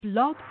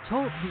Blog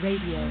Talk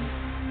Radio.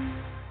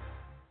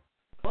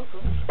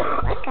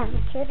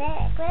 Welcome to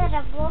the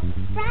Incredible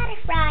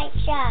Butterfly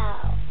Show.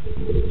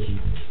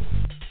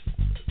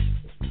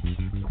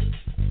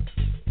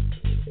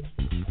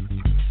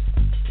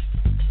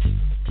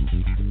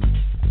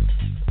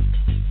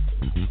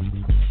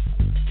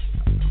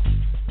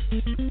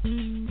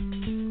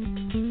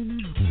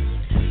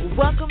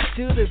 Welcome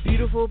to the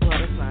Beautiful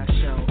Butterfly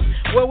Show,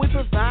 where we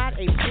provide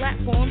a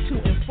platform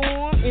to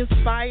inform,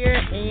 inspire,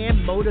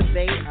 and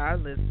motivate our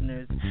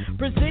listeners.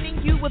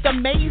 Presenting you with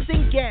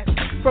amazing guests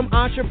from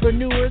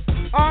entrepreneurs,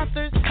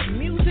 authors,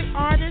 music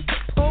artists,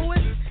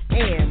 poets,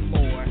 and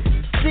more.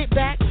 Sit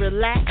back,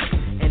 relax,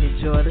 and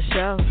enjoy the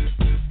show.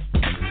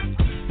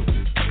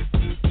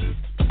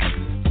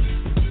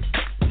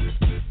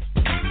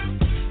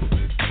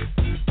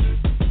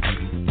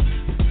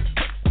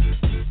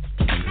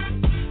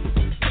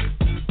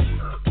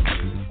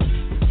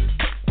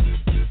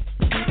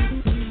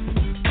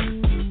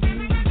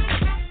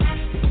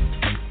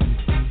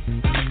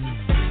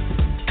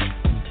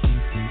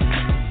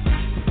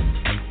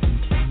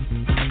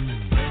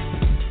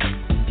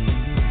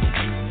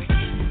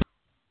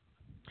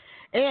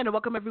 And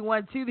welcome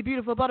everyone to the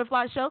Beautiful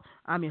Butterfly Show.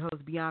 I'm your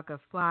host, Bianca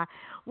Fly.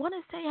 Want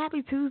to say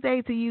happy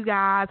Tuesday to you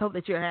guys. Hope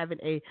that you're having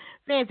a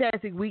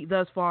fantastic week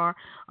thus far.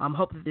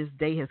 Hope that this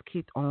day has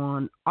kicked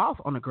off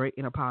on a great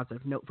and a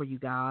positive note for you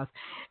guys.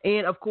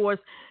 And of course,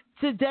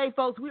 today,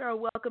 folks, we are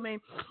welcoming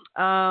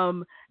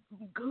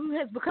who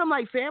has become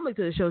like family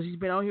to the show. She's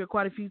been on here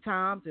quite a few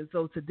times, and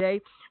so today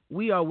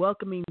we are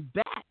welcoming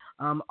back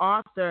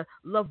author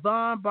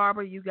LaVon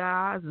Barber, you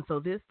guys. And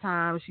so this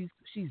time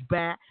she's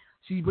back.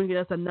 She's bringing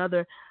us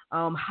another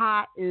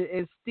hot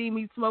and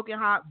steamy, smoking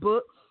hot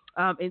book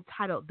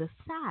entitled The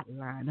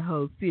Sideline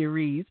Whole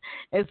Series.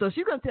 And so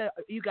she's going to tell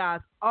you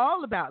guys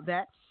all about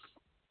that.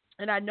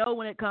 And I know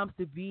when it comes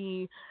to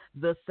being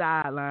the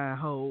sideline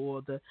hoe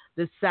or the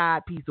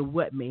side piece of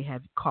what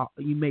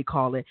you may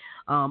call it,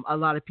 a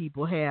lot of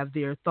people have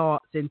their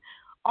thoughts and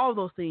all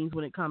those things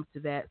when it comes to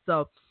that.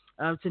 So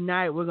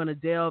tonight we're going to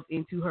delve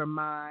into her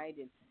mind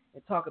and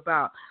talk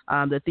about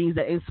the things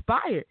that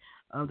inspired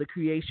the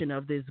creation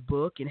of this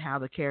book and how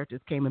the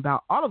characters came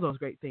about, all of those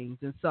great things.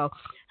 And so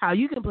how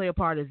you can play a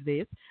part of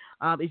this,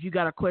 if you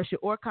got a question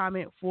or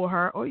comment for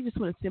her, or you just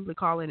want to simply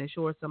call in and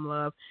show her some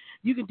love,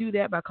 you can do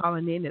that by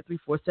calling in at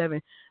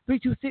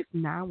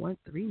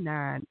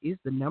 347-326-9139 is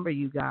the number,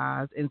 you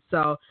guys. And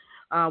so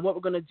what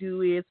we're going to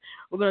do is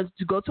we're going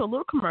to go to a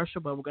little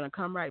commercial, but we're going to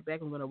come right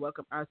back and we're going to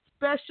welcome our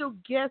special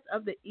guest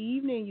of the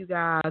evening, you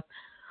guys,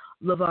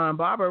 LaVon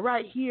Barber,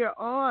 right here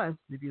on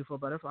the Beautiful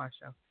Butterfly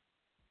Show.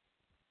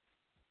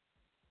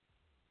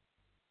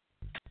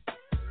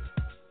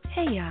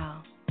 Hey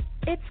y'all,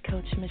 it's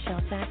Coach Michelle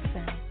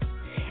Jackson.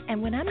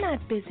 And when I'm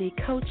not busy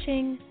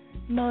coaching,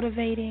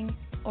 motivating,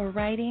 or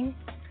writing,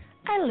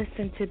 I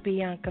listen to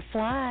Bianca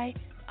Fly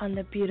on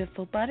the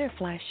Beautiful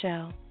Butterfly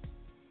Show.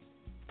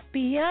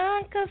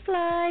 Bianca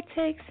Fly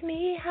takes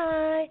me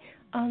high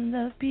on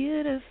the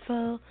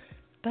Beautiful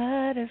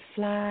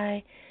Butterfly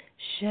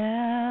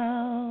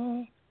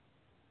Show.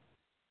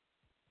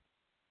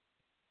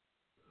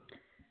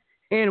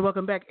 And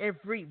welcome back,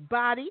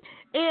 everybody.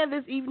 And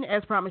this evening,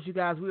 as promised, you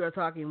guys, we are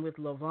talking with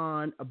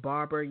LaVon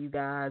Barber, you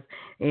guys.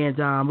 And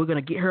we're going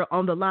to get her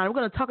on the line. We're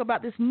going to talk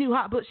about this new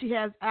hot book she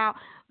has out,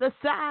 the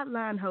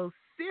Sideline Host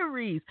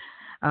Series,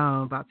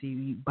 about to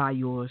be by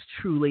yours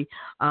truly,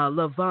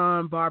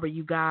 LaVon Barber,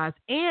 you guys.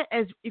 And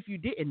as if you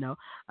didn't know,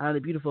 the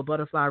Beautiful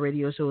Butterfly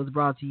Radio Show is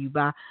brought to you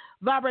by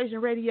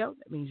Vibration Radio.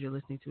 That means you're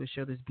listening to a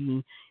show that's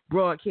being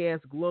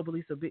broadcast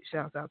globally. So big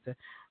shouts out to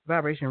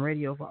Vibration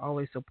Radio for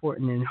always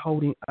supporting and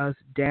holding us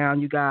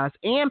down, you guys.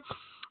 And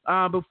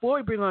before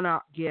we bring on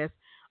our guest,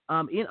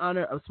 in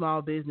honor of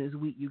Small Business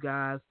Week, you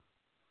guys,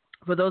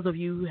 for those of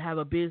you who have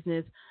a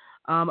business,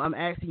 I'm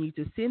asking you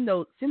to send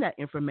that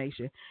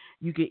information.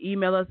 You can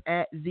email us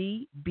at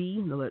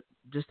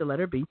just the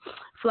letter B,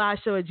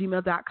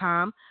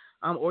 flyshow@gmail.com,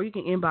 or you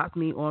can inbox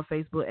me on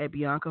Facebook at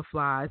Bianca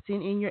Fly.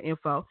 Send in your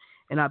info,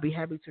 and I'll be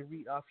happy to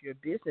read off your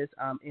business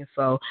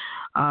info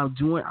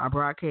during our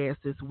broadcast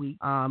this week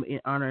in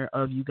honor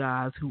of you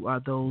guys who are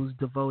those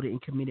devoted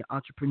and committed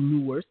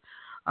entrepreneurs.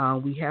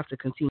 We have to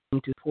continue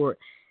to support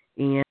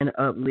and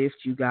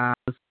uplift you guys.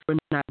 For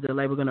not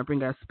delay, we're going to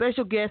bring our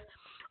special guest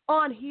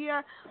on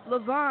here.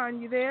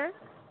 LaVon, you there?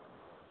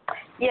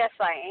 Yes,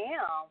 I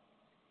am.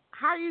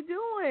 How are you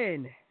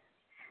doing?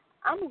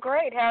 I'm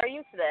great. How are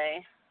you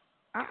today?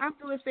 I'm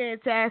doing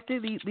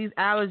fantastic. These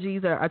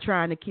allergies are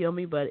trying to kill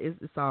me, but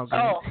it's all good.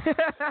 Oh,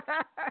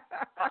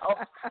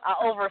 I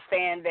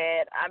overstand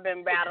that. I've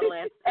been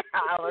battling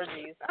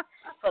allergies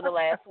for the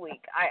last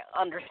week. I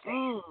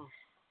understand.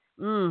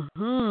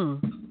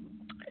 Mm-hmm.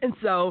 And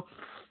so,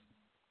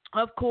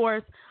 of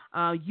course,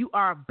 you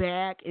are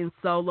back. And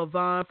so,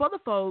 LaVon, for the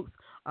folks,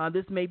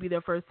 this may be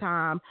their first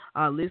time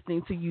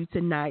listening to you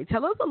tonight.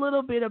 Tell us a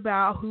little bit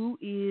about who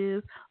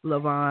is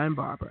LaVon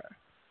Barber.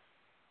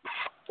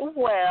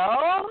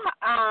 Well,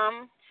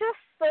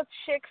 just a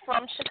chick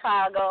from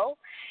Chicago,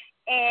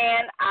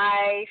 And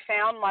I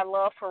found my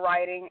love for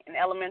writing in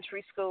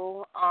elementary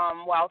school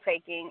while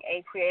taking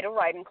a creative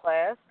writing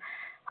class.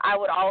 I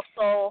would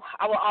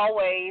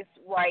always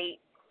write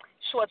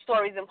short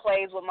stories and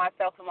plays with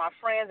myself and my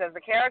friends as the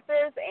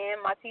characters,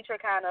 and my teacher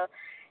kind of,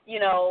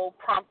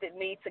 prompted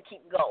me to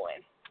keep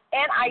going.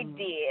 And I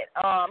did.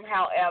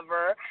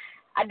 However,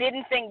 I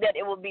didn't think that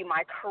it would be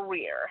my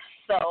career.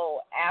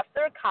 So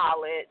after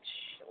college,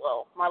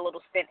 well, my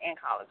little stint in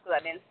college, because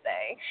I didn't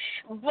stay,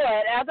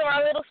 but after my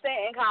little stint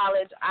in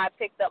college, I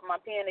picked up my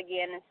pen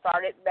again and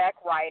started back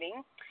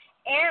writing.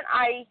 And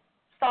I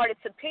started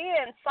to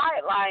pen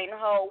Sideline,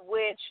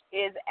 which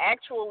is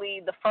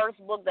actually the first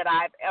book that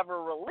I've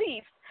ever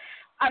released.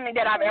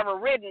 That I've ever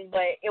written,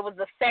 but it was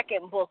the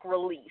second book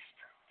released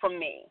from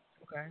me.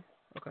 Okay.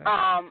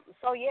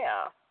 So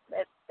yeah,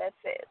 that's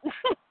it.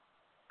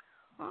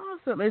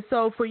 Awesome. And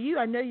so for you,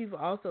 I know you've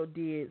also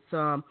did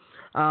some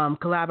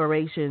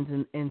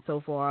collaborations and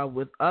so far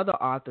with other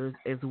authors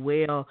as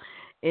well.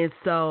 And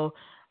so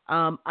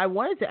I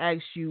wanted to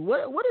ask you,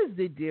 what is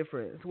the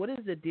difference? What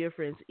is the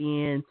difference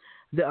in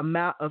the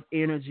amount of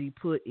energy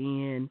put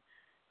in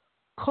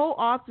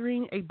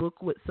co-authoring a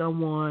book with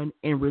someone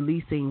and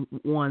releasing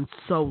one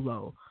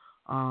solo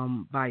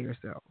by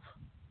yourself?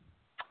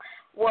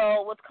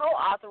 Well, with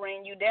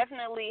co-authoring, you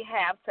definitely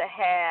have to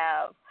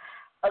have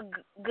a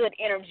good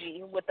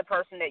energy with the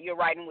person that you're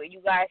writing with.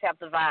 You guys have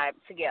to vibe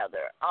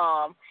together.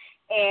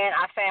 And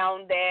I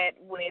found that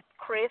with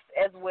Chris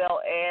as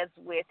well as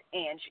with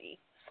Angie.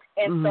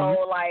 And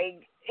so,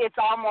 it's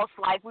almost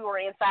like we were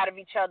inside of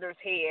each other's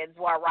heads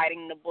while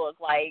writing the book.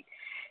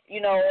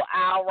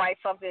 I'll write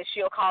something,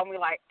 she'll call me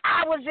like,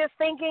 I was just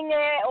thinking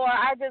it, or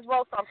I just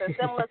wrote something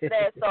similar to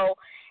that. So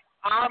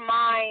our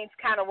minds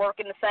kind of work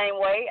in the same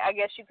way, I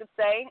guess you could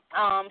say.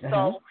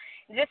 So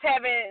just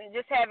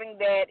having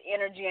that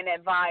energy and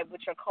that vibe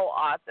with your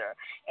co-author,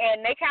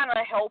 and they kind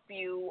of help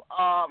you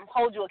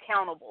hold you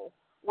accountable.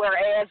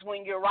 Whereas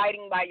when you're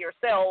writing by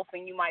yourself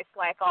and you might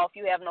slack off,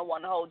 you have no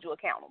one to hold you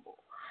accountable.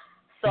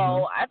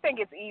 So I think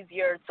it's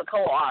easier to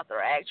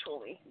co-author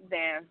actually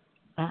than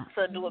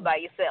to do it by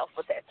yourself,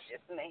 but that's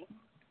just me.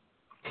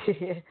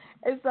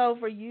 And so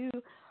for you,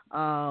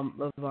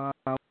 LaVon,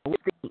 how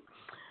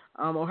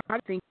do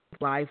you think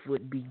life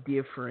would be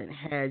different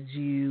had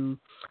you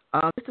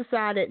just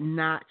decided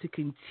not to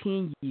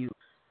continue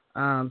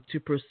to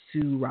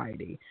pursue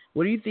writing?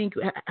 What do you think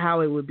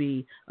how it would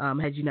be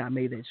had you not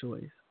made that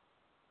choice?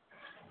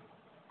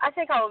 I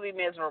think I would be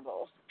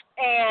miserable.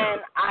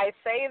 And I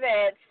say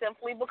that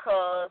simply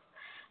because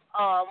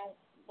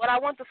what I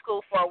went to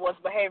school for was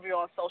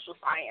behavioral and social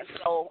science.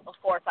 So, of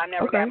course, I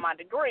never got my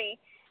degree.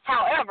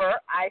 However,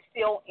 I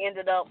still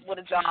ended up with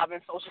a job in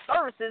social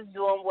services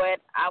doing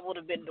what I would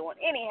have been doing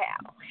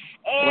anyhow.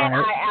 And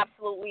I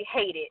absolutely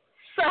hate it.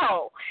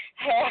 So,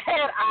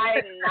 had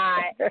I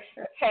not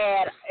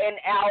had an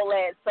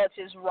outlet such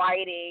as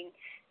writing,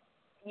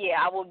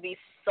 I would be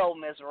so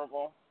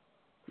miserable.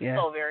 Yeah.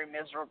 So very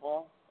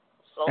miserable.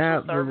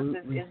 Social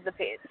services is the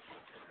pit.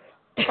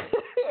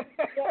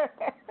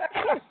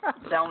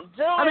 Don't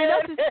do it.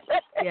 That's just,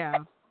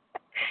 and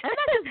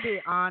that's just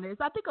being honest.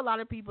 I think a lot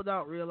of people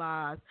don't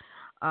realize,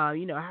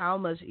 how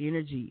much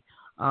energy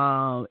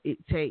it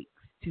takes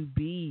to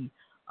be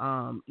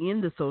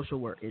in the social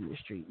work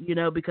industry,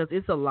 because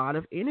it's a lot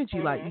of energy.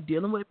 Like, you're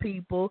dealing with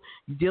people,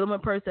 you're dealing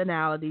with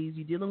personalities,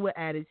 you're dealing with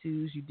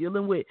attitudes, you're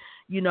dealing with,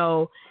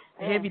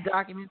 heavy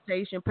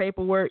documentation,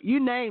 paperwork, you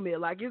name it.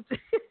 Like,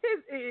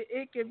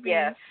 it can be,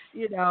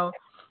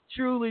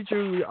 truly,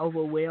 truly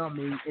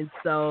overwhelming. And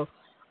so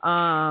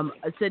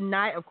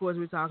tonight, of course,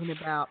 we're talking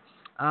about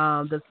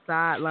the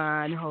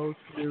Sideline whole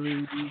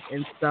series.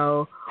 And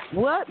so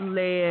what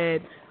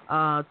led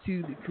to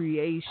the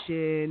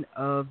creation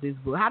of this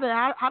book?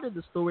 How did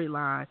the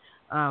storyline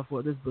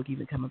for this book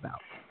even come about?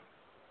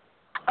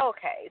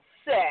 Okay,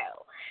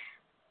 so,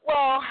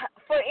 well,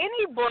 for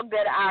any book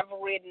that I've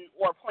written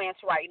or plan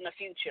to write in the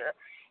future,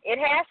 it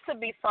has to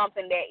be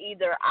something that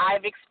either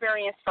I've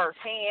experienced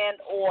firsthand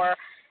or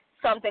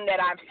something that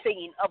I've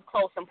seen up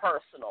close and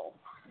personal,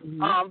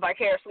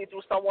 vicariously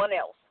through someone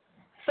else.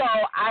 So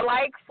I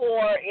like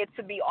for it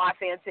to be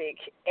authentic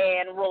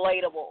and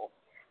relatable.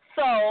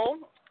 So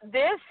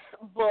this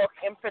book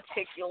in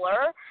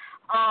particular,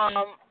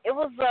 it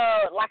was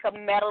like a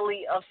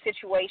medley of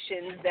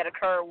situations that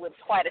occur with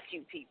quite a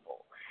few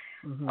people.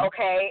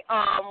 Okay,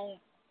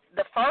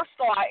 the first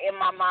thought in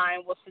my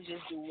mind was to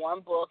just do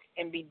one book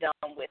and be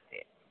done with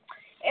it.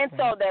 And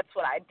so that's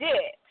what I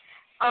did.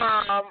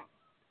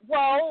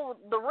 Well,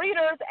 the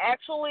readers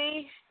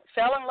actually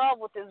fell in love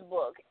with this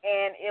book,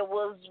 and it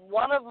was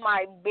one of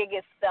my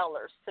biggest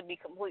sellers, to be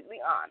completely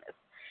honest.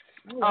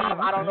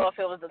 I don't know if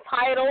it was the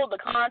title, the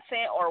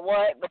content, or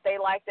what, but they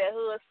like that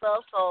hood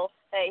stuff, so,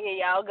 hey,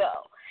 here y'all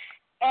go.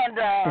 And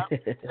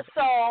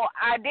so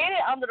I did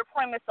it under the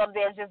premise of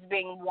there just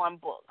being one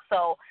book.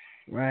 So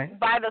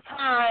by the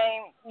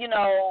time,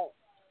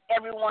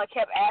 everyone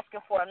kept asking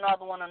for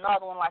another one,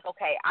 like,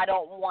 okay, I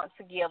don't want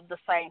to give the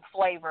same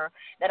flavor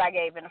that I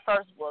gave in the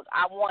first book.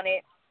 I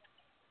wanted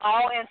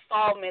all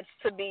installments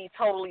to be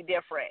totally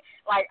different.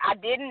 Like, I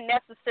didn't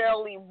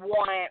necessarily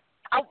want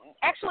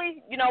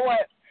actually, you know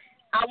what?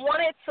 I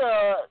wanted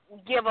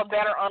to give a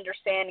better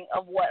understanding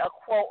of what a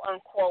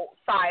quote-unquote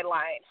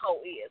sideline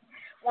hoe is.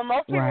 When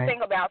most people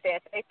think about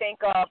that, they think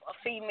of a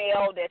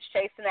female that's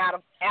chasing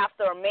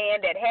after a man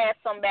that has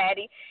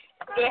somebody.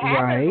 It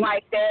happens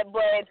like that,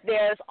 but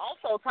there's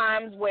also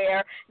times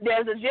where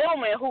there's a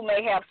gentleman who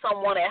may have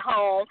someone at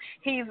home.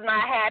 He's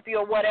not happy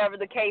or whatever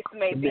the case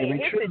may be in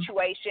his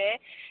situation.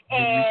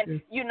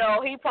 And, you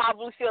know, he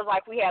probably feels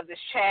like we have this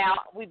child.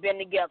 We've been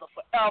together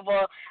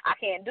forever. I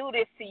can't do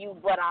this to you,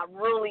 but I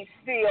really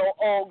feel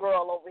old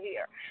girl over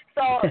here.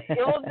 So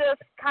it was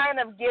just kind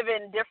of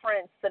giving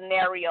different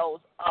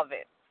scenarios of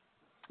it.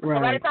 So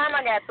by the time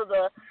I got to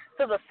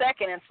the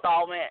second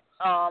installment,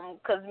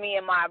 because me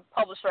and my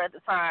publisher at the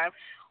time,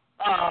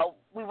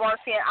 we weren't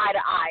seeing eye to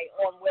eye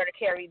on where to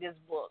carry this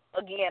book.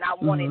 Again, I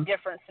wanted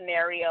different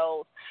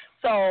scenarios.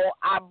 So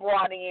I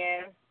brought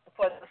in,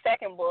 for the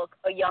second book,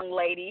 a young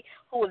lady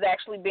who was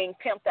actually being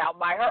pimped out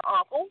by her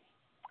uncle,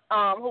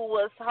 who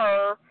was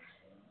her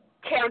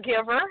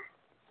caregiver.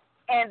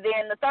 And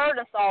then the third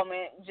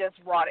installment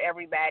just brought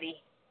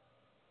everybody,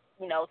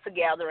 you know,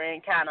 together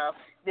and kind of,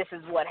 this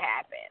is what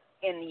happened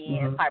in the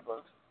end type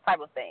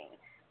of thing.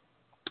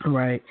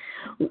 Right.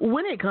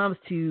 When it comes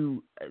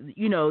to,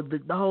 you know,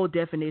 the whole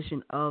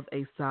definition of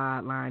a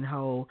sideline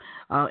hoe,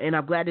 and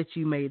I'm glad that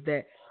you made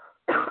that,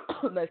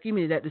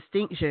 that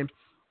distinction,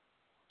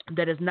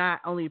 that is not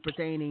only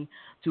pertaining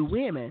to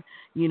women,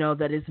 you know,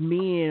 that is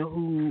men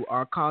who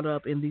are caught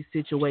up in these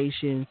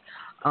situations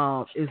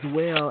as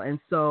well. And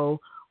so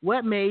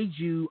what made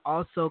you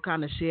also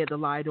kind of shed the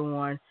light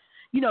on,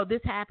 you know, this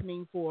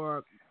happening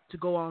to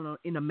go on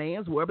in a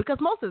man's world? Because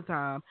most of the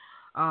time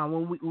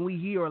when we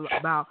hear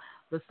about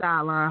the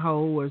sideline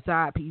hoe or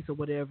side piece or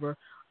whatever,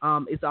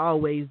 it's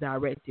always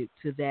directed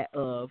to that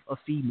of a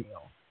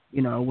female,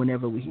 you know,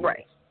 whenever we hear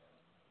it.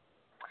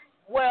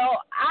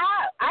 Well,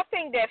 I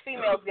think that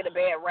females get a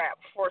bad rap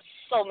for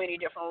so many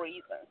different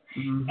reasons.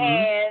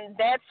 And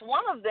that's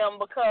one of them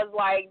because,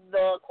 like,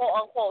 the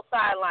quote-unquote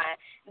sideline,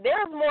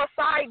 there's more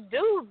side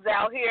dudes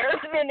out here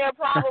than there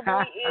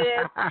probably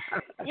is,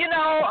 you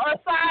know, a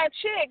side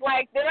chick.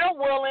 Like, they're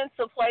willing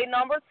to play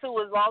number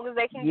two as long as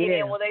they can get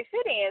in where they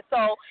fit in.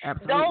 So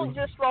don't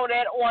just throw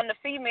that on the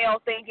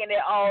female thinking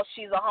that, oh,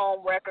 she's a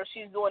home wrecker,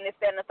 she's doing this,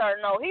 that, and the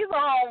third. No, he's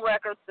a home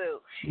wrecker, too.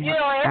 You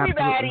know,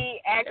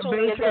 everybody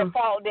actually is at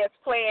fault that's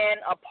playing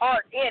a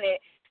part in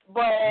it,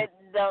 but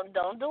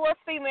don't do us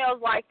females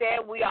like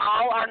that. We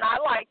all are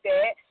not like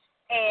that,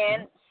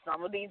 and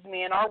some of these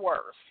men are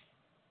worse.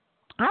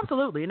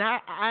 Absolutely, and I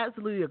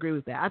absolutely agree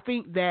with that. I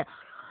think that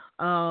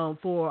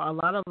for a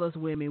lot of us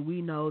women,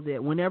 we know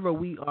that whenever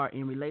we are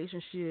in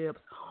relationships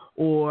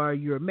or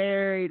you're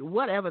married,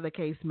 whatever the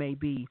case may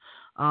be,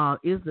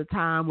 is the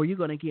time where you're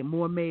going to get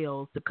more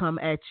males to come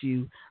at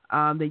you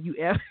than you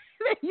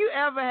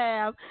ever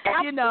have,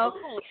 you know,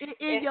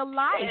 in your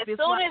life. As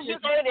soon as you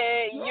say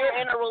that you're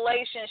in a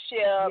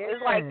relationship,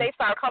 it's like they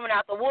start coming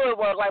out the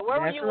woodwork. Like, where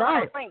were you when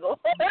I was single?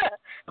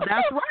 That's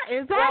right,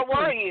 exactly.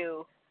 Where were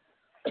you?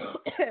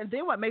 And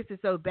then what makes it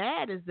so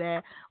bad is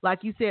that,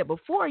 like you said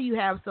before, you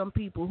have some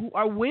people who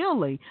are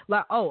willing,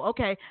 like, oh,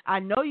 okay, I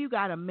know you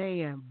got a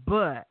man,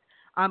 but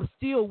I'm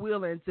still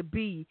willing to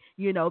be,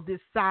 you know, this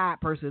side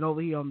person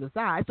over here on the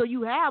side. So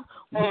you have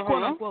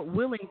quote unquote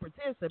willing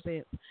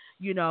participants,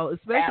 you know,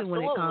 especially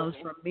when it comes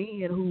from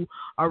men who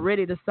are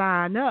ready to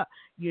sign up,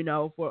 you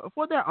know,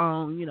 for their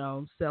own, you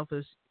know,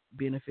 selfish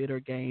benefit or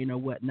gain or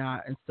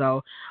whatnot. And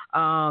so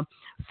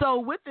so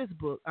with this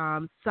book,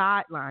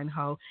 Sideline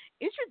Hoe,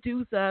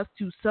 introduce us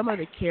to some of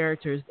the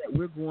characters that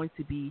we're going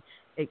to be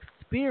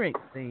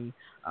experiencing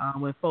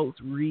when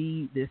folks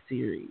read this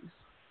series.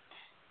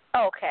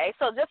 Okay,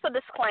 so just a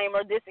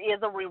disclaimer, this is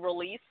a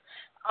re-release.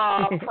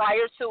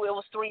 Prior to, it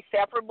was 3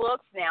 separate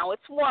books. Now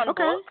it's one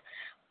book.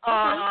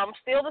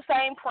 Still the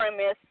same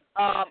premise.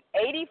 85%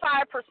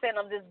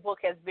 of this book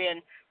has been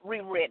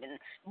rewritten,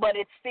 but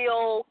it's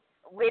still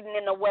written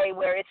in a way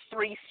where it's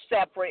 3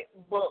 separate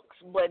books,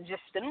 but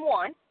just in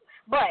one.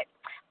 But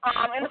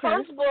in the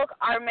first book,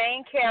 our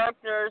main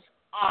characters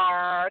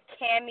are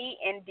Cammie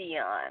and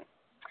Dion.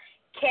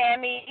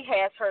 Cammie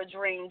has her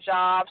dream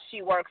job.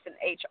 She works in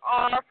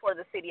HR for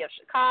the city of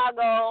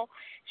Chicago.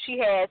 She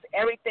has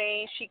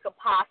everything she could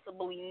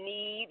possibly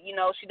need. You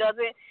know,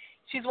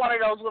 she's one of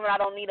those women, I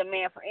don't need a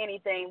man for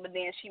anything, but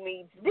then she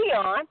meets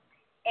Dion,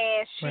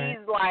 and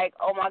she's like,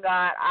 oh, my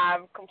God,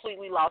 I've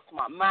completely lost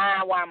my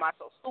mind. Why am I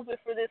so stupid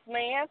for this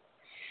man?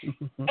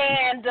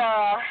 And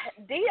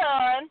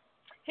Dion,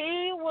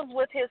 he was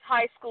with his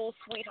high school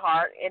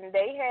sweetheart, and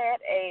they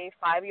had a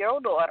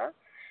 5-year-old daughter.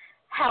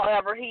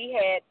 However, he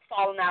had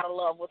fallen out of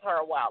love with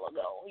her a while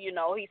ago. You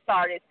know, he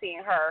started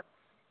seeing her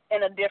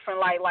in a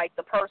different light, like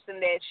the person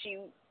that she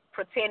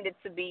pretended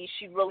to be.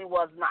 She really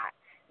was not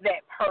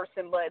that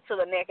person, but to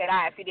the naked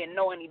eye, if you didn't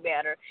know any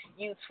better,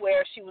 you'd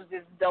swear she was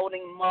this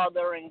doting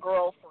mother and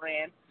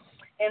girlfriend.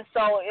 And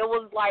so it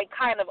was like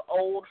kind of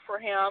old for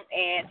him,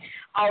 and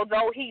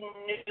although he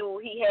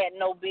knew he had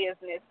no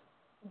business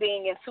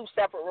being in two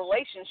separate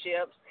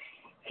relationships,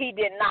 he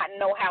did not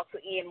know how to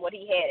end what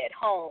he had at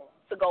home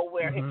to go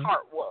where his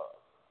heart was.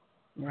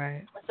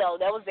 Right. So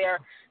that was their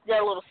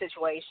little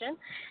situation.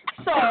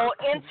 So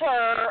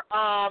enter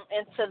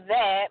into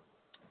that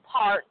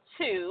part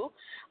 2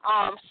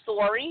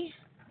 story.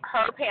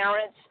 Her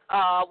parents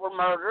were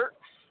murdered,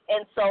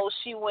 and so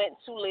she went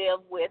to live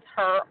with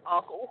her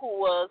uncle, who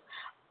was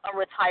a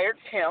retired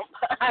pimp,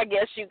 I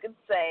guess you could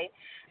say.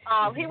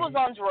 He was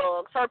on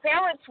drugs. Her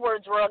parents were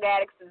drug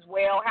addicts as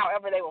well.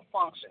 However, they were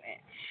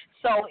functioning.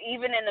 So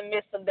even in the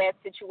midst of that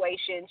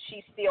situation,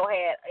 she still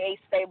had a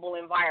stable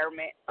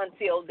environment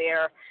until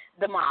their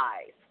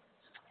demise.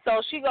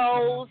 So she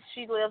goes,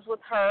 she lives with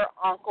her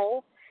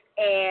uncle,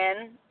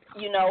 and,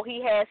 you know,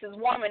 he has his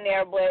woman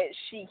there, but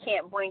she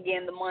can't bring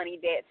in the money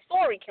that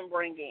Story can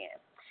bring in.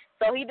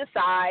 So he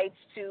decides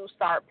to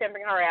start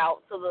pimping her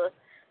out to the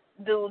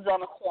dudes on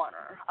the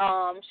corner.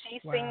 She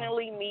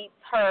seemingly meets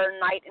her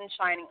knight in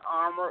shining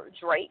armor,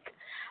 Drake.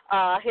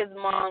 His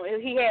mom,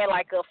 he had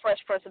like a Fresh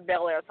Prince of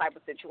Bel-Air type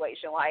of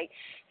situation. Like,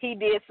 he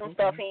did some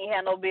stuff he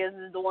had no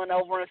business doing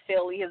over in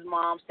Philly. His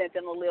mom sent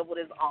him to live with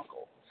his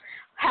uncle.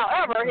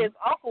 However, his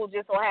uncle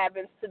just so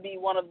happens to be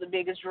one of the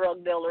biggest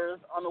drug dealers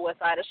on the west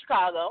side of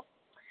Chicago.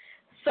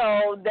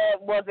 So that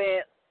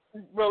wasn't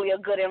really a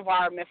good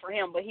environment for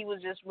him, but he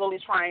was just really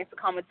trying to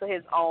come into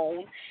his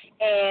own.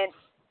 And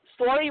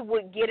Story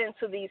would get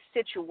into these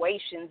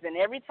situations, and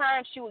every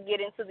time she would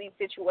get into these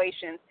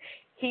situations,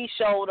 he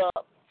showed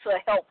up to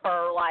help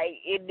her, like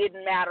it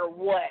didn't matter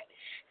what.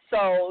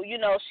 So, you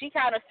know, she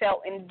kind of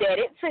felt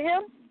indebted to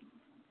him.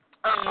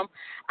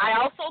 I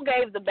also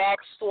gave the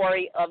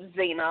backstory of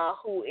Zena,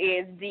 who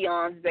is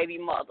Dion's baby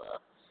mother,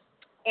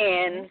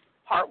 in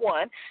part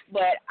 1,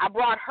 but I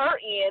brought her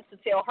in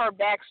to tell her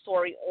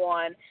backstory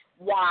on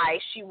why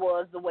she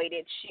was the way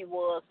that she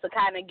was, to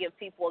kind of give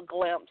people a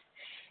glimpse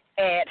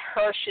at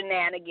her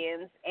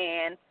shenanigans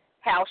and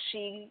how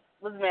she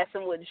was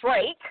messing with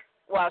Drake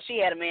while she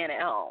had a man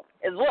at home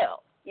as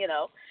well, you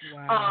know.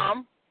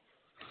 Wow.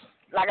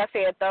 Like I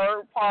said,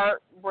 third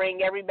part,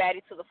 bring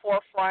everybody to the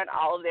forefront,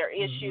 all of their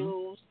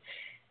issues.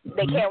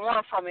 They can't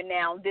run from it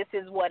now. This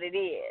is what it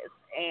is.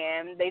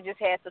 And they just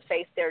had to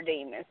face their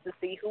demons to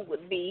see who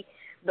would be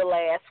the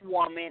last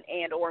woman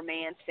and or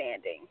man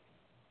standing.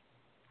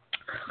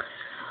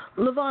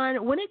 LaVon,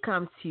 when it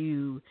comes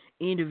to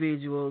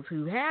individuals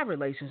who have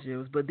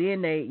relationships, but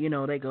then they, you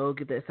know, they go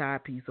get that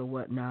side piece or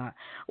whatnot,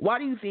 why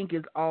do you think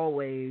it's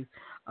always,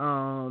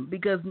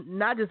 because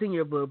not just in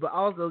your book, but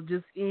also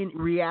just in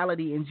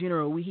reality in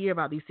general, we hear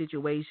about these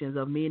situations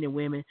of men and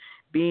women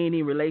being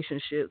in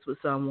relationships with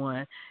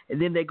someone, and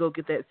then they go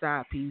get that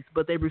side piece,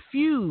 but they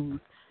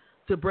refuse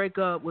to break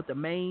up with the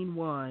main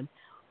one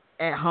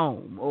at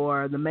home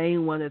or the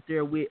main one that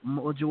they're with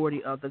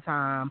majority of the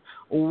time.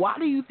 Why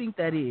do you think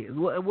that is?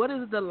 What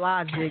is the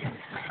logic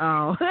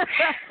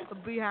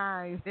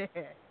behind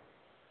that?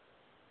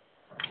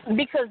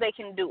 Because they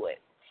can do it.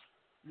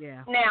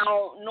 Yeah.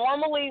 Now,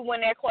 normally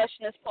when that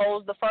question is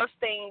posed, the first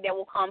thing that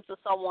will come to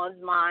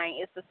someone's mind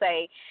is to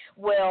say,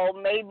 well,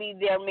 maybe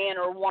their man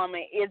or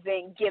woman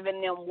isn't giving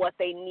them what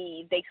they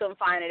need. They couldn't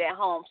find it at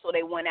home, so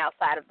they went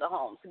outside of the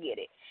home to get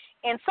it.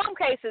 In some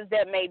cases,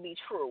 that may be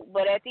true,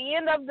 but at the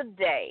end of the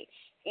day,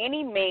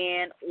 any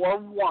man or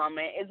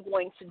woman is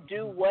going to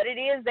do what it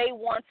is they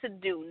want to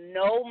do,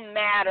 no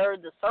matter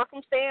the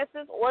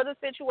circumstances or the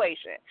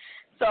situation.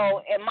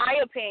 So, in my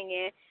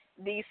opinion,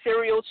 these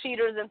serial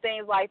cheaters and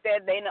things like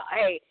that, they know,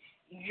 hey,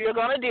 you're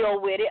going to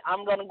deal with it.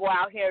 I'm going to go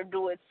out here and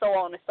do it, so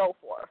on and so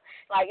forth.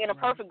 Like, in a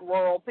perfect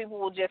world, people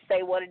will just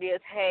say what it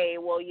is. Hey,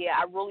 well, yeah,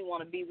 I really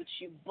want to be with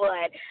you,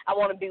 but I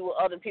want to be with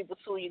other people,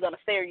 too. You're going to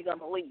stay or you're going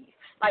to leave.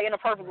 Like, in a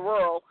perfect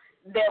world,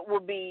 that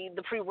would be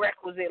the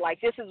prerequisite. Like,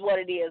 this is what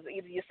it is.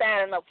 Either you're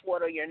signing up for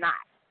it or you're not.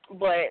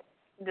 But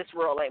this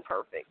world ain't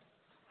perfect.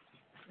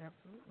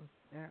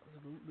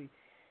 Absolutely.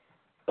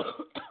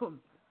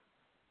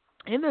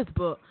 In this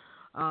book,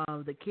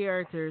 the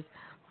characters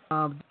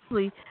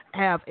really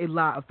have a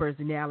lot of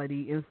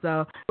personality, and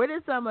so what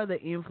are some of the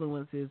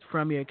influences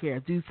from your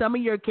characters? Do some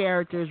of your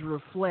characters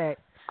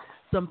reflect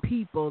some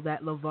people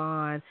that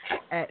LaVon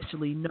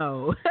actually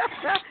know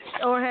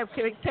or have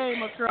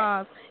came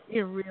across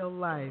in real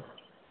life?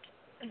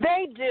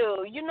 They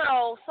do. You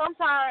know,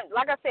 sometimes,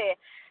 like I said,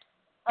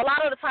 a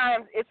lot of the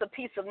times it's a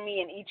piece of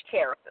me in each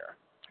character.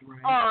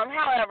 Right.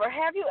 However,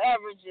 have you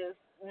ever just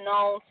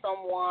known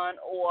someone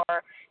or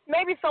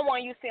maybe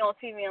someone you see on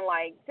TV and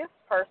like, this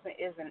person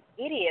is an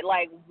idiot.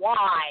 Like,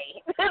 why?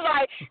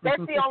 Like,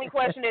 that's the only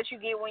question that you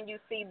get when you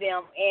see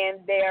them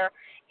and their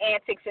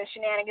antics and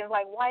shenanigans.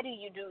 Like, why do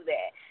you do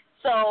that?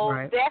 So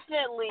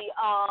definitely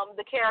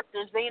the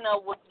character Zena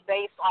was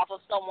based off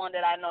of someone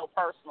that I know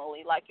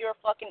personally. Like, you're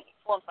a fucking,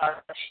 I'm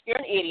sorry, you're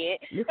an idiot.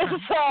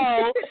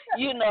 So,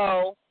 you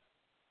know,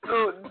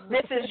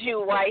 this is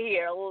you right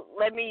here.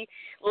 Let me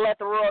let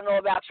the world know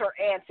about your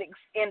antics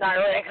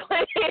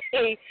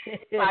indirectly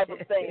type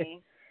of thing.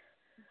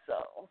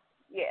 So,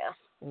 yeah.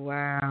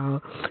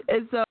 Wow.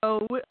 And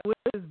so with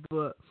this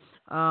book,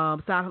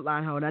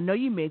 Sideline, I know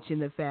you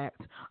mentioned the fact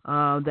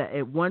that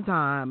at one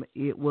time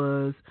it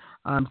was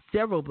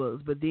several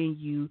books, but then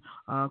you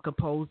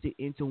composed it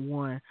into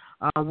one.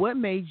 What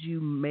made you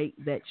make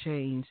that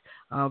change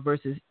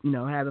versus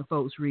having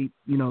folks read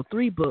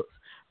 3 books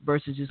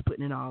versus just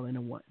putting it all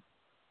into one?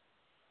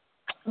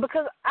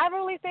 Because I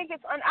really think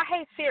I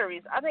hate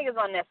series. I think it's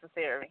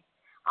unnecessary,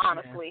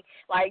 honestly. Yeah.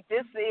 Like,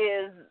 this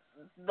is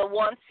the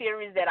one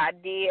series that I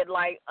did.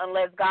 Like,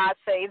 unless God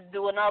says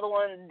do another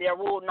one, there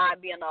will not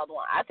be another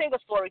one. I think a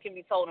story can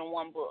be told in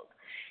one book.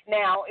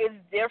 Now, it's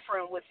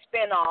different with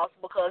spinoffs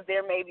because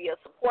there may be a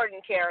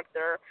supporting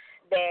character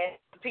that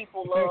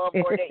people love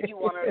or that you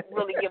want to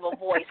really give a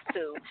voice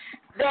to.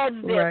 That's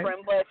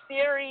different. Right. But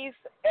series,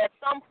 at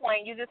some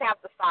point, you just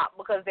have to stop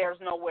because there's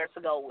nowhere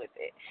to go with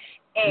it.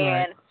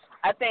 And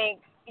I think,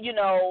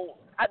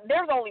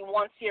 there's only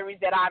one series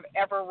that I've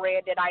ever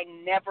read that I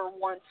never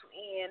want to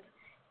end,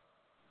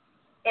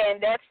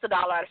 and that's the $1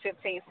 out of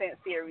 15 cent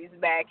series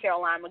by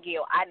Caroline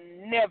McGill. I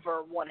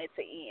never wanted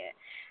to end.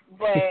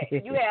 But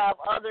you have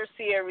other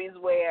series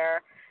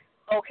where,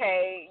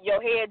 okay, your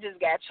head just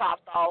got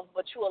chopped off,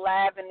 but you're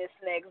alive in this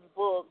next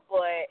book,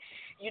 but,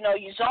 you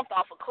jumped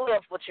off a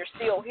cliff, but you're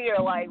still here.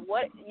 Like,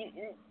 what?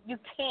 You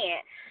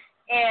can't.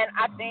 And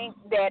I think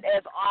that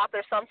as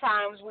authors,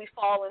 sometimes we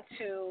fall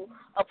into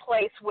a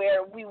place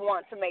where we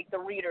want to make the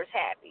readers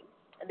happy.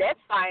 That's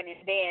fine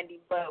and dandy,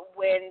 but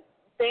when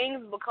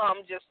things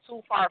become just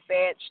too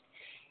far-fetched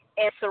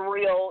and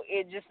surreal,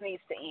 it just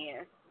needs to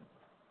end.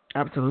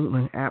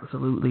 Absolutely.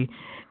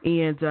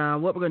 And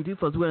what we're going to do,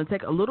 folks, we're going to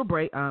take a little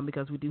break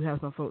because we do have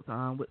some folks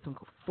with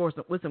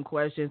some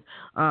questions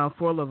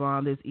for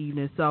LaVon this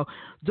evening. So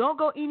don't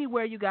go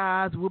anywhere, you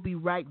guys. We'll be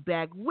right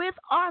back with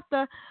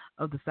author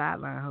of the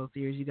Sideline host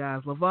series, you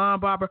guys, LaVon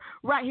Barber,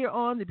 right here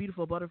on the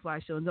Beautiful Butterfly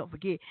Show. And don't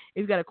forget,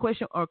 if you got a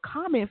question or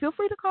comment, feel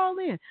free to call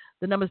in.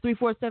 The number is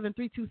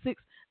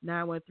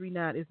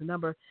 347-326-9139 is the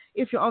number.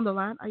 If you're on the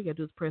line, all you got to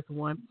do is press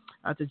 1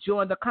 to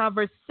join the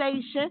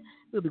conversation.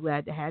 We'll be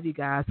glad to have you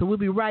guys. So we'll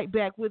be right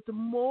back with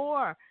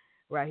more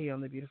right here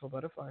on the Beautiful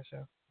Butterfly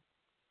Show.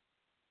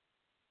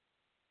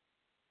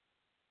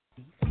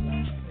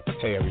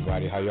 Hey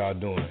everybody, how y'all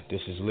doing?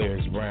 This is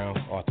Lyrics Brown,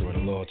 author of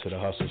the Loyal to the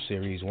Hustle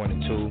series 1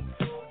 and 2,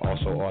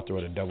 also author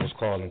of the Devil's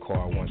Calling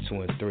Card 1,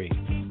 2, and 3,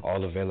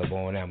 all available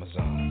on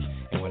Amazon.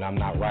 And when I'm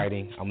not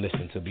writing, I'm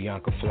listening to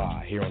Bianca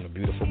Fly here on the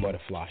Beautiful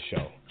Butterfly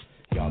Show.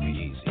 Y'all be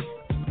easy.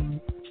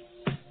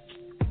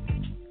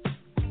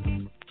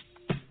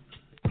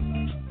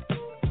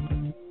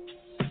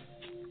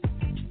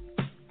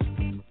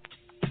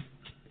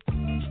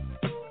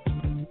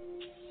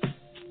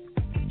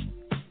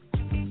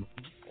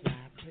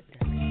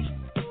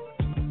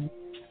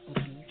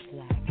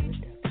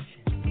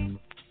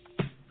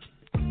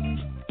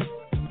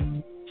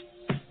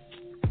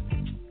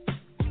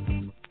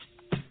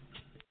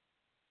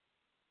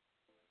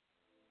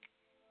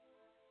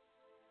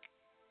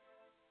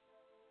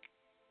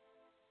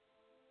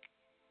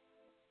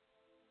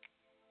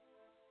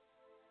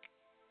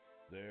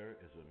 There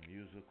is a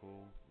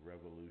musical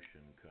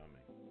revolution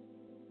coming.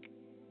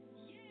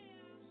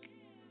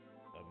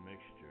 A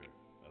mixture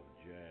of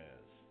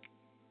jazz,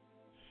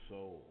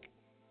 soul,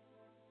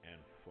 and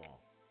funk.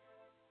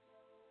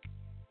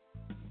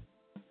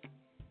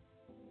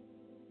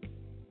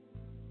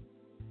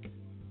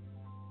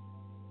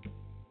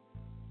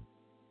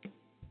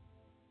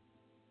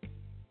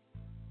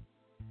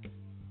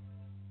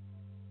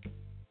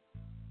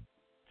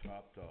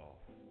 Topped off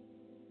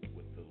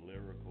with the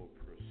lyrical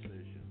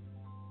precision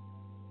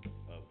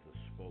of the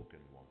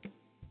spoken one,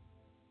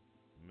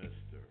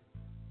 Mr.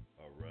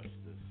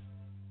 Arestus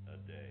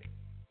Aday.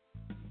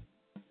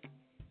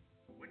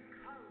 When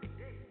cloudy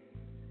days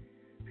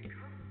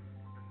become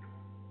the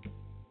norm,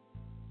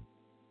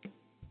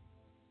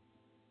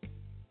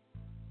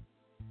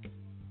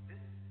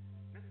 this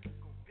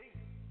mystical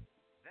being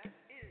that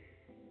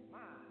is my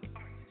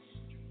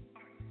artistry.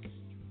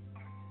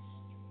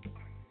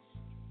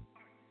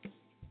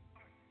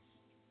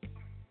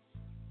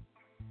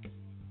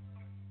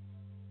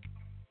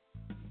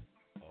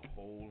 A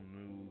whole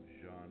new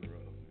genre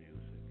of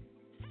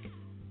music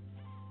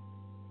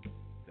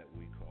that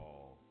we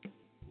call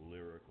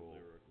lyrical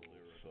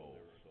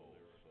soul.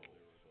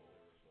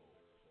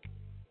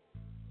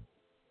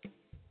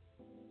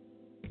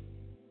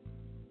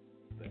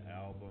 The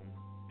album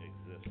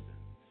Existence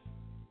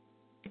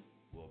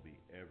will be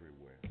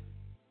everywhere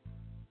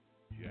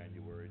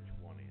January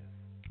 20th,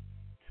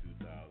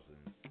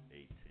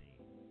 2018.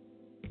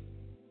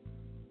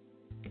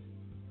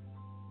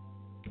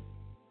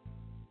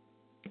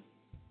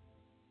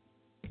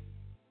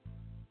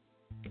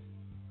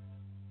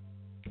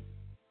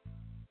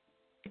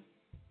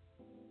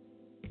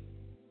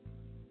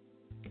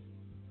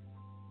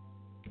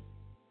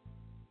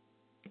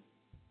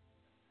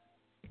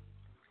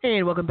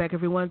 And welcome back,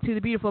 everyone, to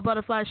the Beautiful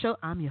Butterfly Show.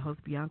 I'm your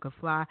host, Bianca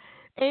Fly.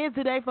 And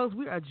today, folks,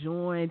 we are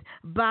joined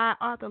by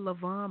author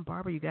LaVon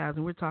Barber, you guys,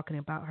 and we're talking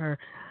about her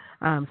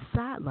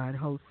Sideline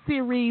host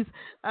series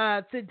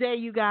today,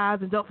 you guys.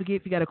 And don't forget,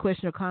 if you got a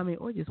question or comment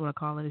or just want to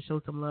call in and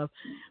show some love,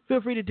 feel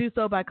free to do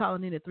so by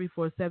calling in at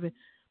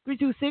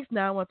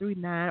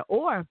 326-9139,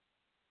 or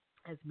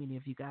as many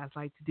of you guys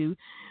like to do,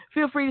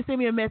 feel free to send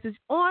me a message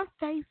on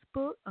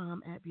Facebook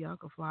at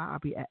Bianca Fly. I'll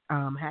be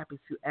happy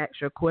to ask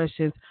your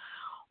questions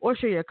or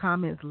share your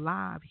comments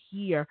live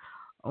here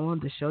on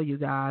the show, you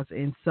guys.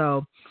 And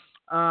so,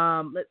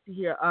 let's see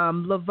here.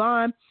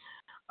 Levon,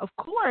 of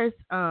course,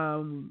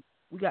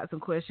 we got some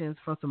questions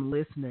from some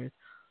listeners.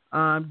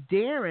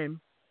 Darren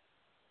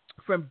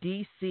from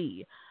DC,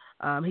 he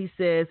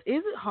says,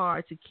 is it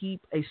hard to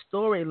keep a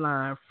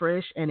storyline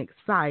fresh and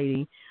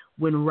exciting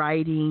when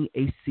writing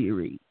a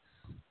series?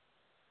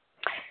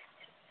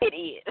 It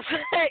is.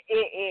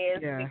 It is,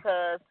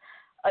 because,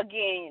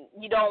 again,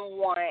 you don't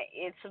want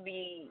it to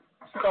be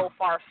so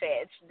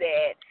far-fetched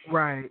that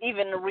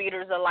even the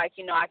readers are like,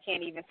 I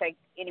can't even take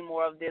any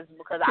more of this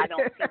because I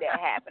don't see that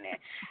happening.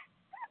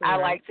 I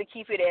like to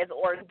keep it as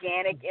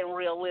organic and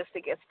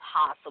realistic as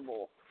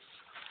possible.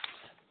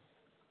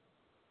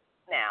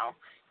 Now,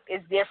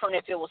 it's different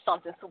if it was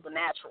something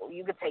supernatural.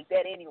 You could take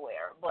that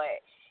anywhere,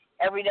 but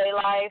everyday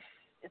life,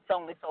 it's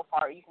only so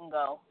far you can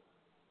go.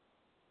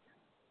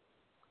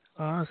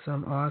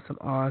 Awesome.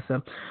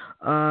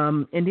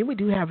 And then we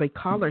do have a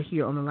caller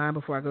here on the line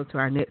before I go to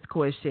our next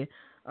question.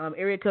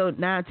 Area code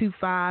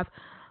 925,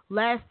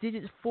 last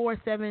digits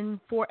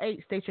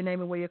 4748. State your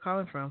name and where you're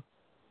calling from.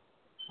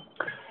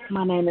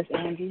 My name is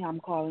Angie. I'm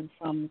calling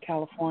from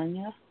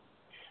California.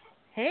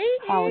 Hey,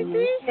 how are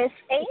you? Miss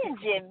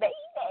Angie,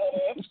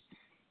 baby.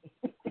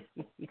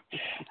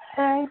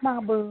 Hey, my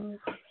boo.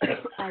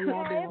 How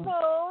y'all doing?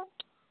 Boo.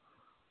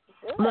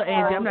 Look,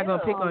 Angie, I'm not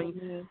gonna pick on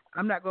you.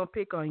 I'm not gonna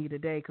pick on you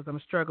today because I'm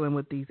struggling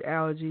with these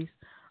allergies.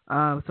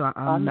 So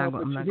I'm not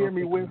gonna. You hear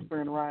me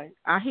whispering, right?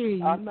 I hear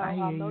you. I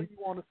know you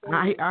want to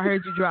say it. I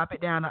heard you drop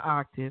it down an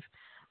octave.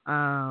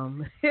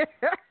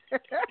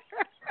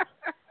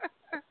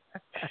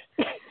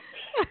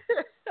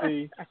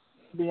 See,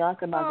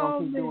 Bianca not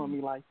gonna keep doing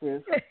me like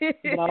this.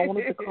 But I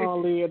wanted to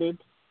call in and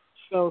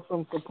show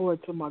some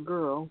support to my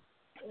girl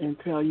and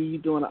tell you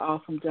you're doing an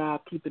awesome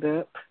job. Keep it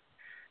up.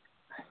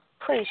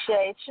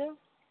 Appreciate you.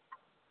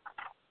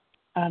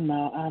 I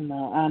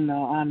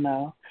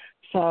know.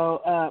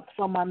 So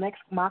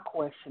my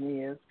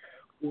question is,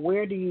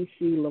 where do you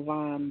see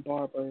Levon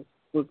Barber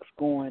books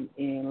going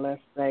in,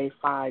 let's say,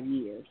 5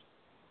 years?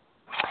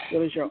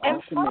 What is your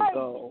ultimate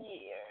goal?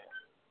 Years.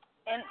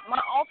 And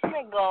my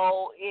ultimate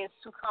goal is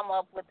to come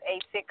up with a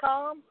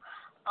sitcom,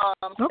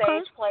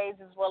 stage plays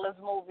as well as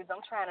movies.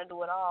 I'm trying to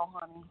do it all,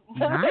 honey.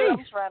 Nice.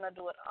 I'm trying to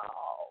do it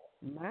all.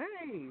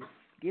 Nice.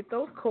 Get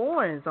those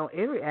coins on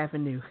every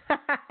avenue.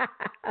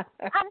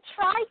 I'm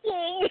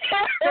trying.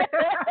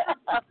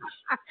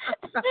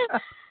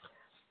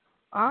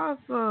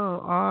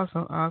 Awesome.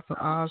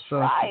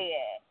 Try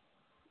it.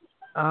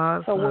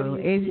 Awesome. So what do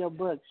you see your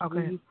books?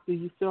 Okay. Do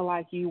you feel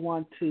like you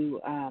want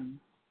to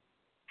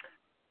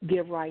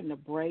give writing a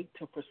break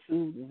to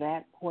pursue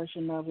that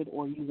portion of it,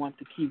 or you want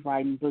to keep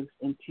writing books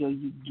until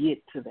you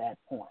get to that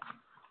point?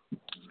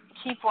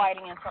 Keep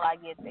writing until I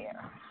get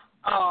there.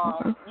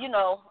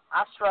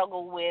 I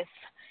struggle with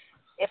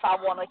if I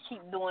want to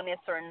keep doing this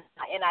or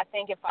not, and I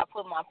think if I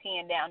put my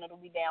pen down, it'll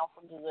be down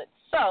for good.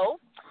 So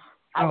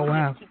I will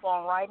just keep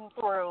on writing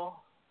through.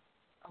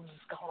 I'm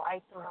just going to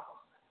write through.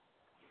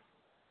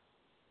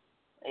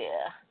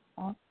 Yeah.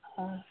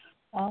 Okay.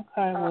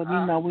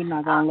 Well, we're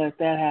not going to let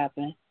that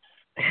happen.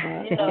 Me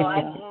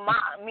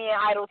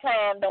and Idle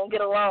Time don't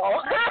get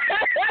along.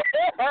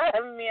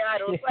 Me and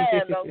Idle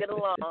Time don't get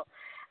along.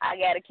 I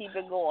got to keep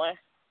it going.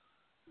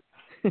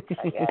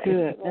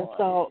 Good.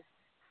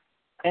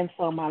 And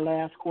so my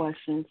last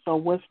question. So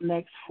what's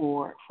next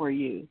for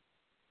you?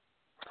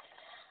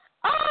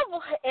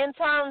 In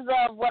terms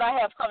of what I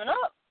have coming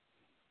up.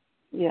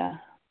 Yeah.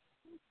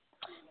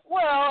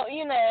 Well,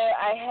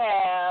 I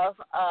have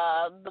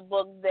the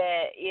book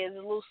that is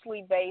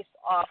loosely based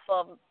off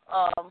of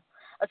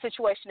a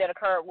situation that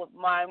occurred with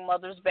my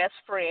mother's best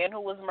friend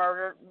who was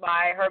murdered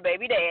by her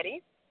baby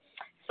daddy.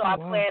 So I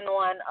plan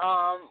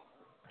on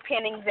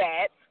penning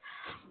that.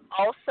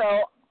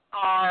 Also,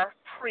 our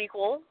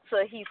prequel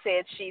to He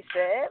Said, She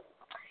Said.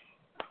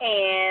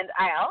 And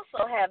I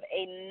also have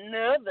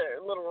another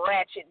little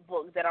ratchet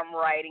book that I'm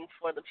writing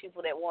for the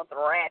people that want the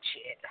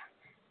ratchet.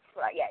 That's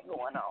what I got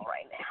going on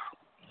right now.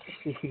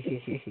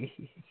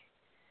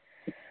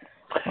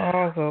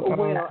 Awesome.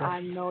 Well, I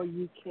know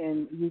you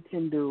can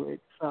do it.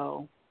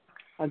 So,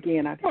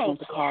 again, I just want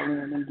to call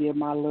in and give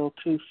my little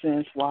 2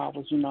 cents while I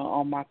was,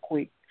 on my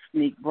quick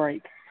sneak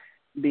break.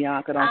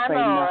 Bianca, don't say nothing.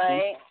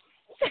 Right?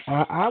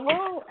 I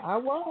won't.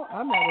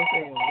 I'm not going to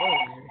say a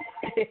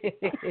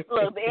word.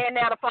 Look, and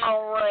now the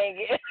phone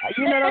ringing.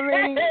 You know what I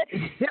mean?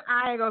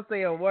 I ain't going to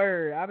say a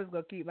word. I'm just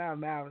going to keep my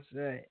mouth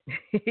shut.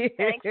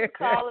 Thanks for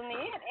calling me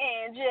in,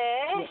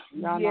 Angie.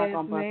 Y'all not going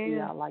to bust me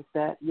out like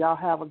that. Y'all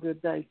have a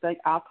good day.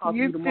 I'll talk to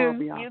you tomorrow,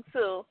 Bianca. You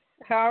too.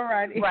 All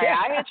right. Right,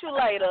 I'll hit you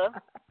later.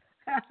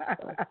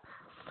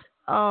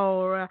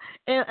 All right.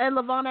 And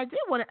Levon, I did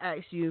want to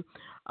ask you,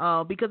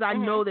 because I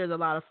know there's a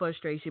lot of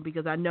frustration,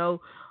 because I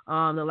know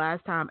the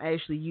last time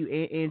actually you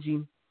and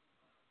Angie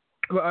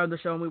were on the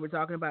show and we were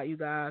talking about you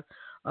guys,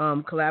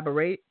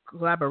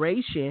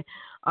 collaboration.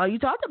 You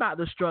talked about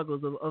the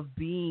struggles of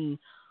being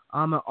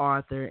an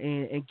author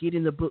and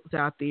getting the books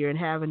out there and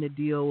having to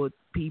deal with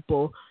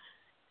people.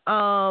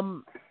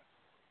 Does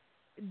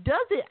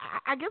it?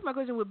 I guess my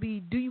question would be: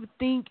 do you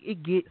think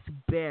it gets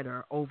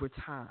better over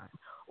time,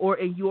 or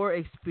in your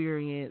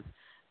experience,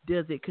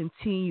 does it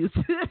continue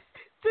to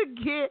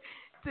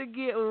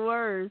get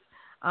worse?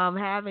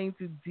 Having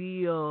to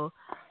deal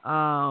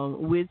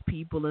with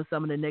people and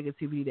some of the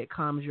negativity that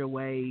comes your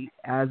way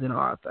as an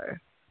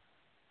author.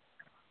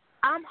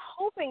 I'm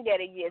hoping that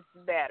it gets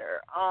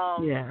better.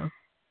 Yeah.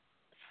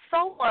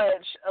 So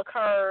much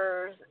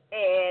occurs,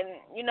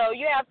 and you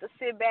have to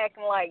sit back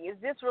and is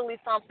this really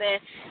something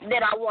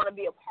that I want to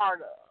be a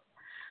part of?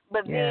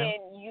 But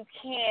then you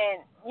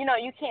can't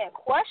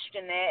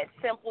question that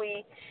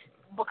simply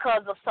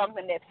because of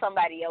something that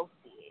somebody else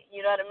did.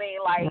 You know what I mean?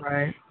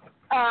 Right.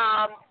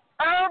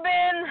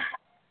 Urban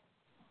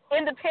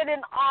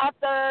independent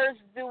authors,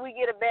 do we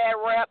get a bad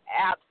rep?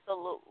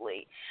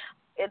 Absolutely.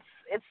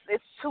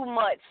 It's too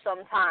much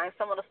sometimes,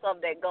 some of the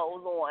stuff that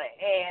goes on,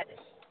 and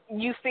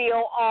you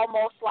feel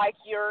almost like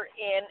you're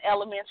in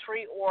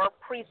elementary or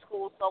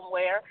preschool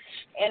somewhere,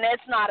 and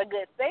that's not a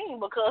good thing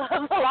because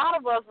a lot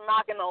of us are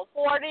knocking on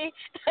 40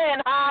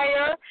 and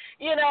higher, so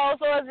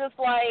it's just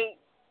when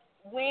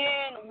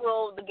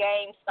will the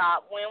game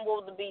stop? When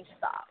will the beat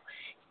stop?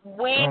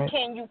 When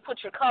can you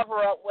put your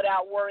cover up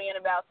without worrying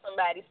about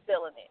somebody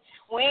stealing it?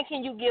 When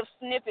can you give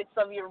snippets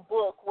of your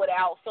book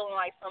without feeling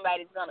like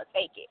somebody's going to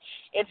take it?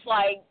 It's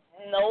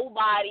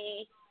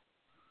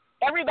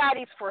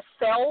everybody's for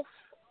self,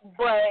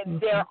 but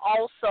they're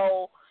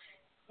also,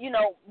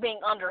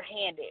 being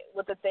underhanded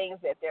with the things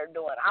that they're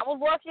doing. I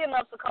was lucky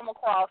enough to come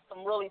across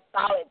some really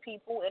solid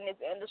people in this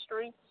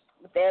industry,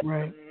 but that's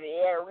a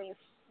very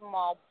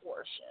small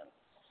portion.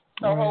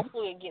 So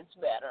hopefully it gets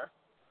better.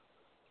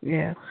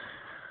 Yeah.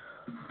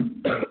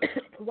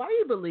 Why do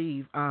you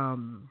believe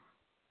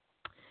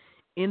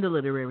in the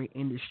literary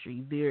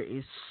industry there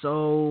is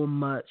so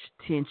much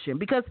tension?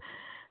 Because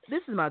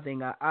this is my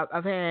thing.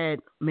 I've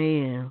had,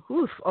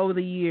 over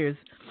the years,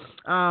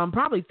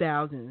 probably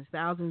thousands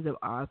of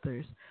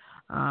authors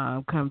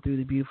come through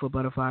the Beautiful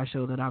Butterfly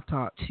Show that I've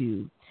talked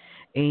to.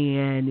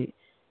 And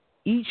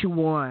each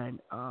one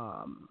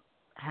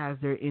has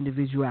their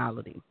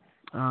individuality,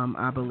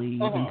 I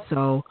believe. And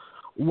so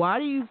why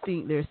do you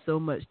think there's so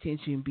much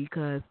tension?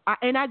 Because, I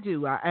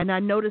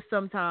notice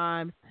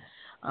sometimes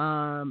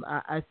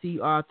I see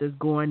authors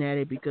going at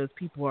it because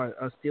people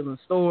are stealing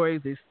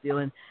stories, they're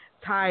stealing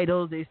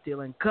titles, they're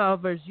stealing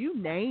covers, you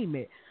name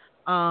it.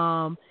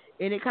 And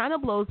it kind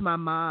of blows my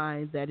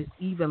mind that it's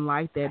even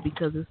like that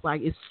because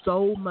it's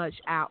so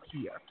much out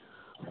here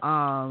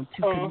to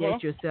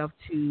connect yourself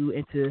to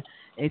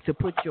and to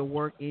put your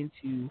work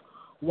into.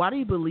 Why do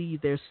you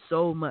believe there's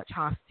so much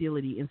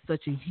hostility in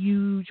such a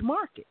huge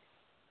market?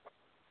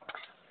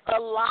 A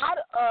lot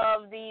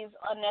of these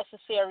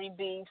unnecessary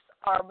beefs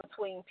are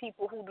between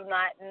people who do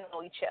not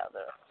know each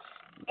other.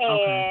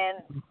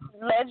 And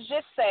let's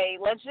just say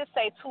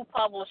two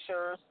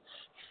publishers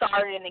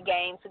started in the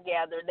game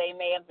together. They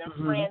may have been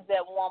friends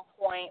at one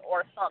point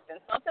or something.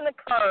 Something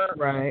occurred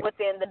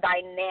within the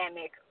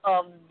dynamic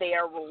of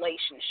their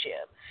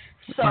relationship.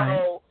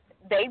 So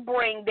they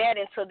bring that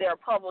into their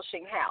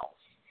publishing house.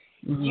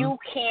 You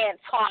can't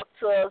talk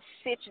to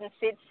Sitch and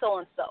Sit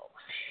so-and-so.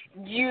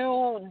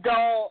 You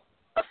don't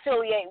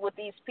affiliate with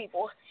these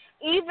people.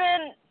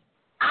 Even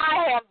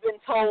I have been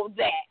told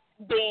that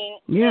being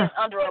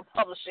under a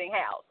publishing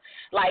house.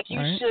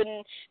 You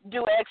shouldn't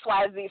do X,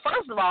 Y, Z.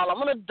 First of all,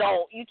 I'm an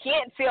adult. You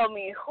can't tell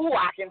me who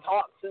I can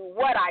talk to,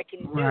 what I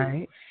can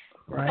do.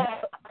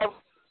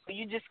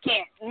 You just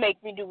can't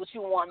make me do what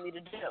you want me to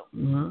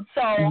do.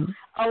 So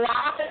a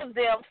lot of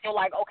them feel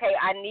like, okay,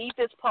 I need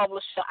this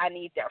publisher, I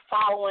need their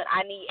following,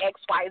 I need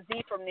X, Y,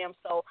 Z from them,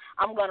 so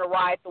I'm going to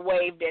ride the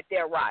wave that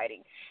they're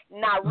riding,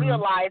 not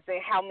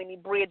realizing how many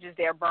bridges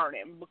they're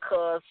burning,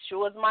 because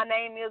sure as my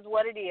name is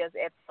what it is,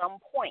 at some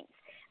point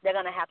they're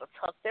going to have to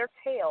tuck their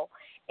tail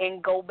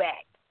and go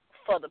back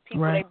for the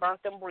people they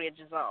burnt them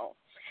bridges on.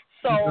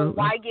 So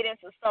why get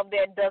into stuff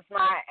that does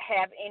not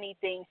have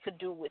anything to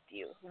do with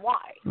you?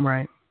 Why?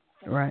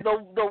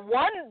 The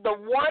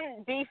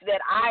one beef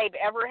that I've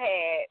ever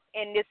had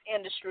in this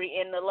industry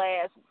in the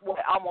last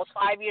almost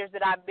 5 years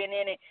that I've been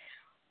in it,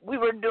 we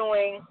were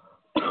doing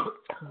a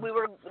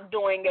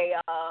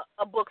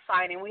book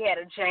signing. We had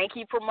a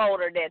janky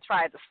promoter that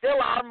tried to steal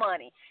our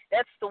money.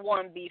 That's the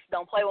one beef.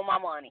 Don't play with my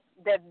money.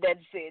 That's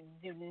it.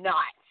 Do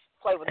not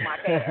play with my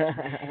cash.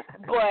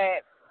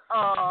 But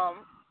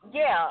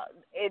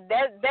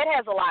that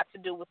has a lot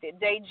to do with it.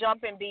 They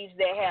jump in beefs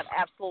that have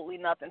absolutely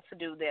nothing to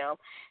do with them.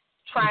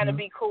 Trying to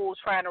be cool,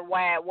 trying to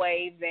ride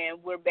waves,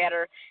 and we're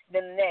better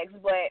than the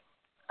next. But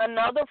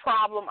another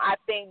problem I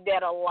think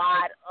that a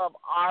lot of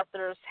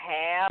authors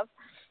have,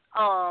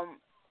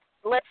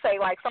 let's say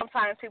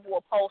sometimes people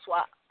will post,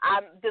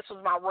 this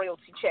was my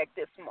royalty check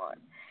this month.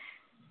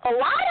 A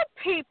lot of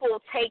people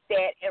take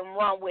that and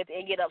run with it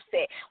and get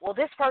upset. Well,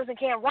 this person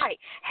can't write.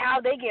 How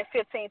they get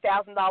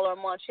 $15,000 a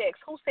month checks?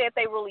 Who said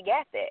they really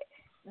got that?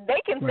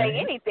 They can say Right.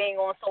 anything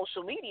on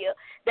social media.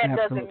 That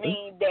doesn't Absolutely.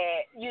 mean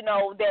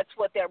that, that's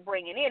what they're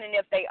bringing in. And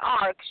if they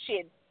are,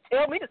 shit,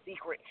 tell me the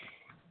secret.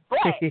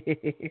 But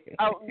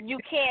you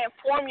can't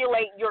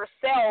formulate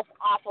yourself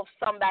off of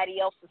somebody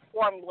else's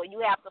formula. You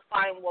have to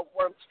find what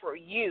works for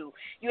you.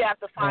 You have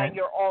to find Right.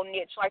 your own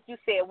niche. Like you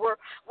said, we're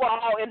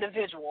all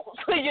individuals.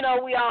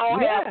 We all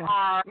have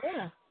our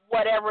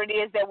whatever it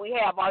is that we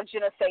have, our je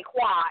ne sais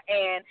quoi.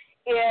 And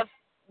if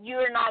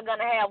you're not going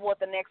to have what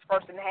the next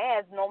person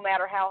has, no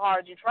matter how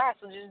hard you try,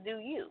 so just do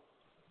you.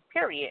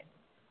 Period.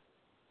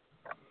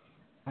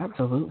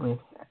 Absolutely.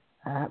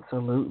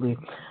 Absolutely.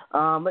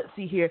 Let's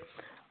see here.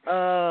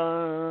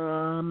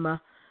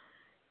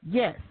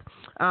 Yes.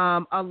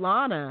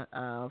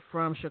 Alana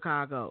from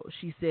Chicago,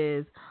 she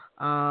says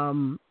a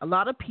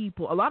lot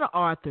of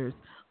authors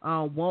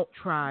won't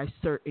try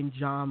certain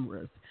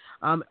genres.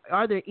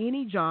 Are there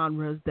any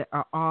genres that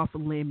are off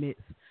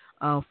limits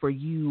for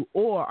you,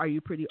 or are you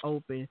pretty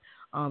open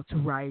to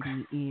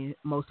writing in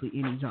mostly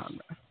any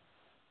genre?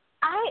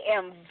 I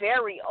am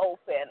very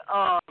open.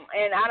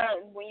 And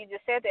when you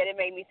just said that, it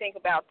made me think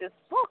about this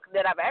book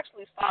that I've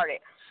actually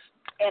started,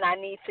 and I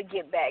need to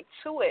get back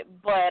to it.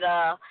 But,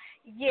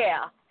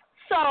 yeah.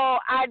 So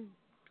I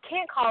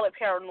can't call it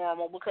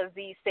paranormal because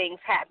these things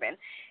happen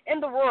in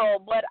the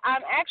world, but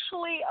I'm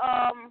actually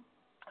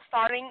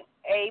starting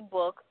a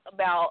book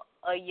about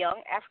a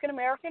young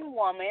African-American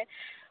woman.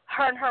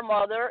 Her and her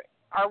mother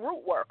are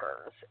root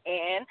workers,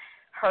 and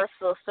her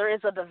sister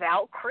is a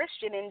devout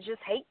Christian and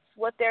just hates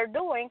what they're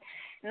doing,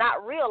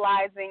 not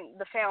realizing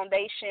the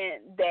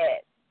foundation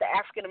that the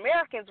African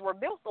Americans were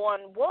built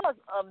on was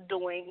of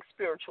doing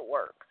spiritual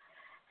work.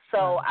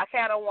 So I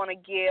kind of want to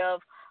give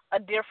a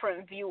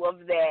different view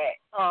of that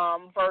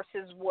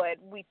versus what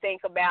we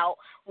think about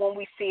when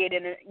we see it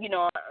in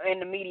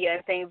the media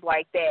and things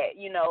like that.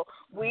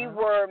 We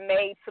were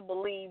made to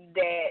believe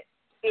that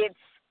it's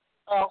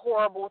a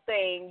horrible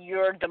thing,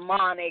 you're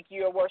demonic,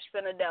 you're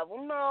worshiping the devil.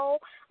 No,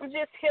 I'm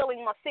just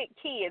healing my sick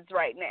kids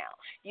right now.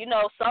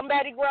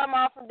 Somebody,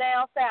 grandma from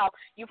down south,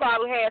 you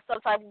probably had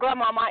some type of,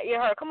 grandma, my ear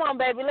hurt. Come on,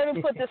 baby, let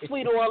me put this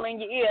sweet oil in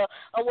your ear,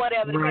 or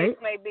whatever the case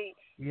may be.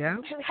 Yeah.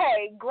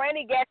 Hey,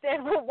 granny got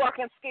them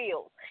woodworking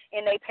skills,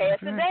 and they pass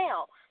it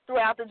down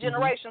throughout the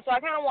generation. So I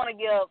kind of want to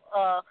give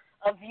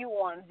a view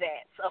on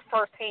that, a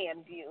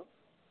first-hand view.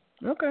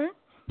 Okay.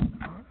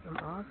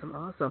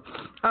 Awesome.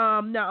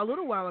 Now, a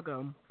little while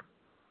ago,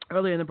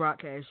 earlier in the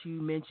broadcast,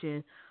 you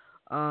mentioned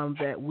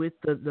that with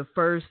the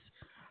first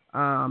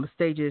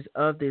stages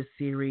of this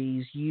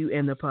series, you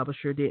and the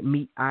publisher didn't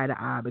meet eye to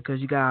eye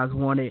because you guys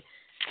wanted,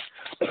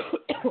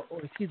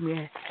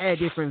 had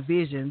different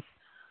visions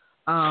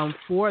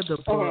for the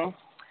book.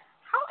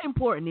 How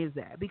important is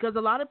that? Because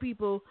a lot of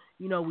people,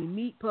 we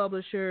meet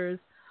publishers,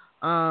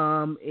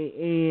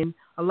 and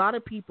a lot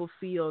of people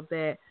feel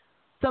that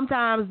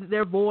sometimes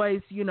their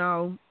voice,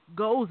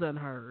 goes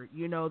unheard,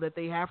 that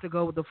they have to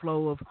go with the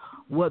flow of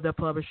what the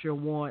publisher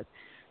wants.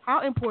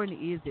 How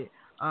important is it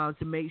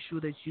to make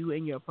sure that you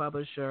and your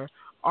publisher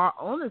are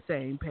on the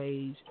same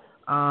page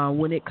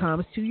when it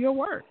comes to your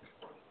work?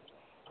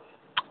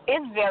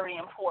 It's very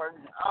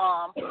important.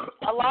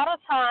 A lot of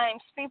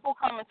times people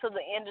come into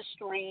the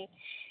industry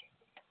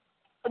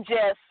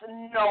just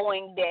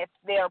knowing that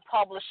their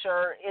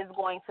publisher is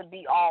going to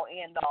be all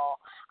and all.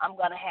 I'm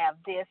going to have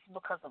this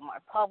because of my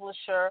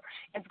publisher.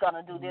 It's going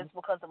to do this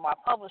because of my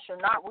publisher,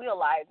 not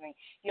realizing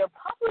your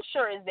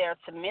publisher is there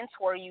to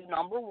mentor you,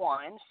 number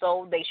one,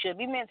 so they should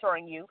be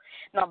mentoring you.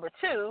 Number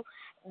two,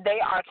 they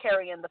are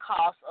carrying the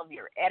cost of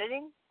your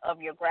editing,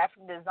 of your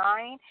graphic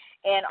design,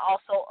 and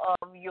also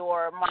of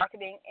your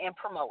marketing and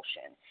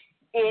promotion.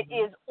 It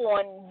is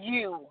on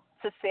you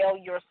to sell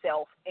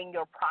yourself and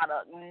your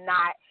product,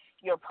 not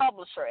your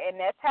publisher, and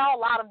that's how a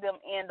lot of them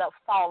end up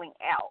falling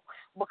out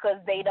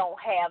because they don't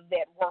have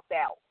that worked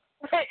out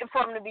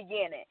from the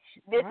beginning.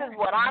 This is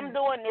what I'm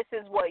doing, this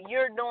is what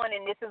you're doing,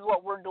 and this is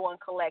what we're doing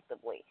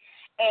collectively.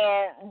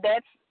 And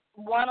that's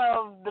one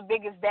of the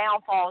biggest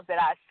downfalls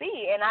that I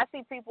see, and I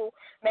see people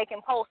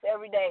making posts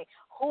every day,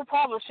 who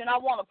published and I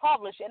want to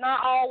publish, and I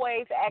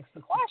always ask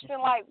the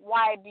question, like,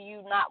 why do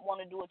you not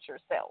want to do it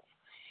yourself?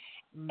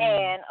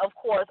 And, of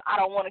course, I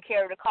don't want to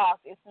carry the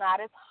cost. It's not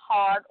as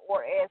hard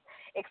or as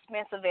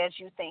expensive as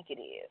you think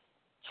it is.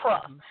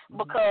 Trust.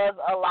 Because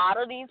a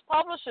lot of these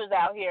publishers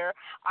out here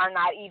are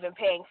not even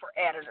paying for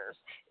editors.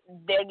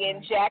 They're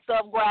getting jacked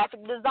up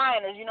graphic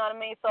designers, you know what I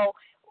mean? So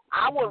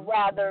I would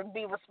rather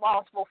be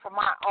responsible for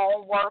my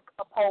own work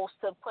opposed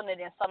to putting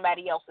it in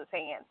somebody else's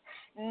hands.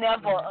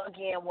 Never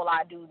again will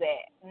I do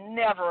that.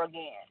 Never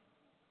again.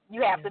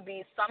 You have to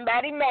be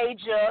somebody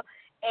major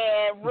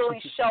and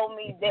really show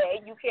me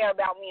that you care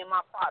about me and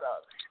my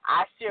product.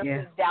 I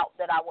seriously doubt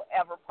that I will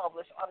ever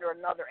publish under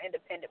another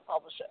independent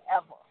publisher,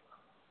 ever.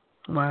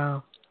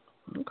 Wow.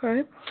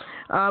 Okay.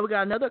 We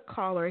got another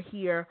caller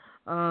here,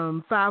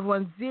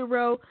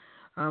 510,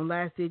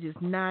 last digit is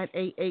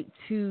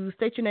 9882.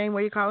 State your name,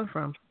 where you're calling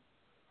from.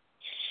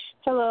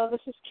 Hello,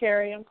 this is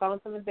Carrie. I'm calling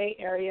from the Bay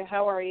Area.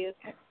 How are you?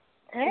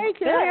 Hey,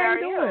 Carrie, how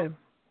you doing?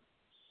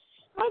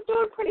 I'm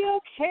doing pretty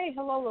okay.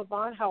 Hello,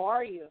 Levon. How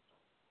are you?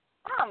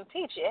 I'm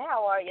Peachy.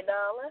 How are you,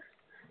 darling?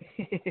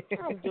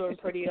 I'm doing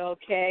pretty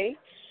okay.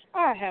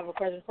 I have a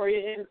question for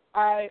you, and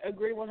I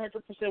agree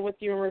 100% with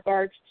you in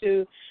regards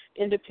to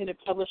independent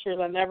publishers.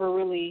 I never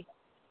really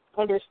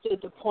understood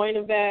the point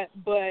of that,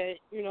 but,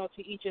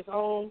 to each his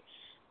own.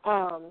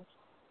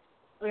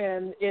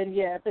 And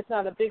yeah, if it's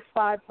not a big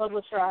five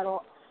publisher, I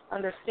don't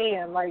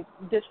understand. Like,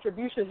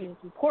 distribution is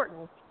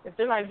important. If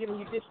they're not giving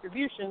you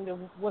distribution,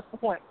 then what's the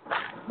point?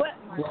 But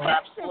my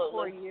question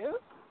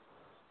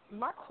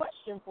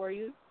for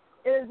you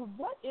is,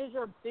 what is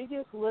your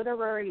biggest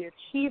literary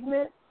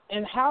achievement,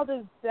 and how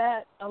does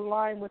that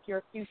align with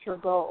your future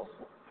goals?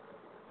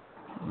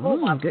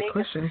 Good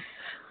question.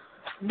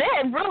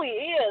 That really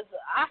is.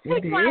 I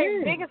think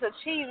my biggest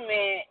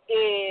achievement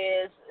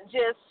is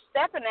just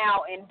stepping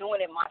out and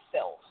doing it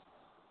myself,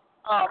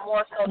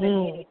 more so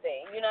than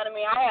anything. You know what I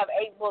mean? I have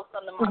 8 books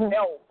under my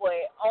belt,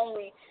 but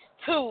only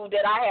 2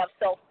 that I have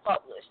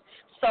self-published.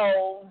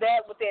 So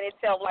that within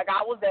itself, like,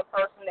 I was that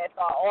person that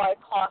thought, it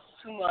costs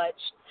too much.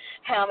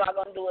 How am I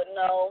going to do it?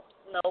 No,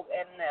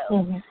 and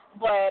no.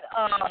 But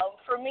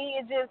for me,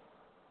 it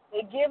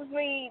gives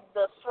me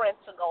the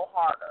strength to go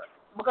harder.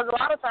 Because a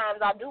lot of times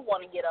I do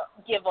want to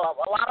give up.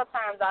 A lot of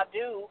times I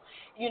do,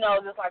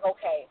 just like,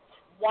 okay,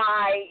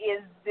 why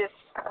is this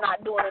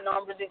not doing the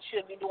numbers it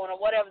should be doing, or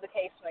whatever the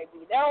case may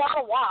be. There are a lot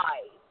of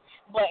whys.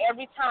 But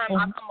every time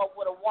I come up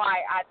with a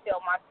why, I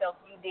tell myself,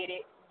 you did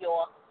it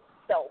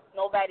yourself.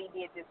 Nobody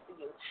did this for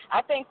you.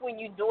 I think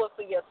when you do it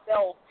for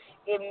yourself,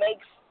 it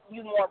makes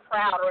you more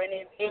prouder, and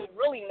it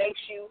really makes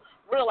you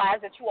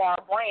realize that you are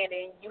a brand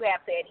and you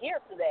have to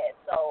adhere to that.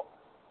 So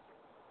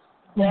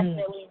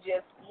definitely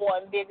just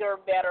one bigger,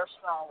 better,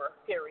 stronger,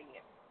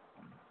 period.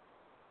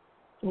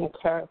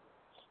 Okay.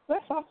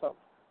 That's awesome.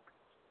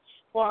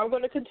 Well, I'm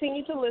going to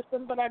continue to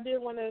listen, but I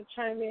did want to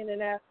chime in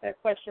and ask that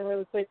question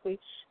really quickly,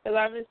 because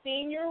I've been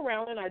seeing you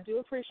around, and I do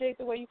appreciate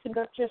the way you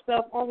conduct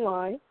yourself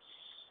online.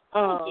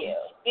 Thank you.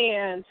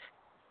 And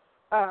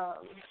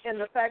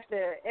the fact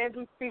that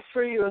Angie speaks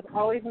for you is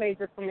always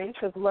major for me,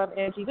 because I love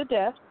Angie to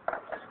death.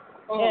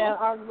 And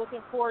I'm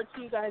looking forward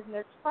to you guys'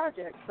 next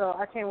project, so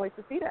I can't wait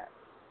to see that.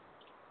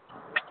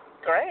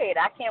 Great.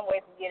 I can't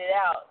wait to get it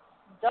out.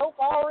 Dope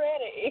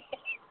already.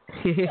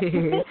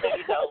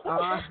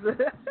 Awesome.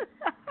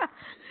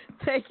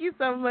 Thank you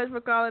so much for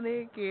calling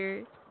in,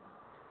 Carrie.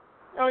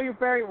 Oh, you're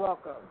very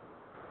welcome.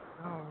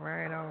 All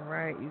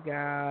right, you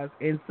guys.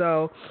 And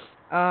so,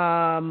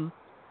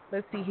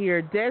 let's see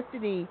here.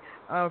 Destiny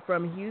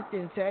from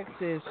Houston,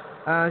 Texas.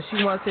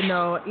 She wants to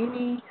know,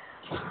 do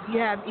you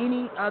have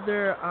any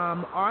other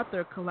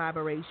author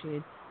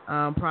collaboration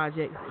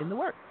projects in the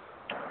works?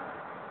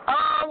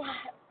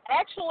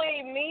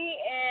 Actually, me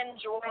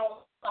and Jerome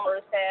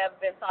Summers have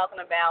been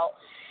talking about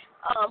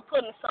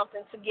putting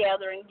something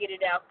together and get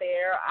it out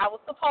there. I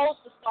was supposed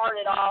to start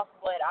it off,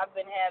 but I've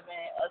been having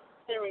a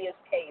serious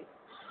case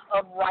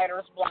of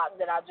writer's block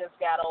that I just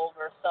got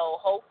over. So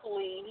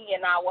hopefully he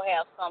and I will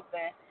have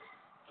something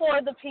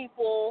for the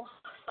people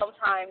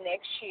sometime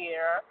next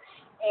year.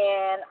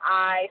 And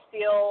I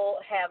still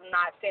have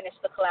not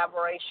finished the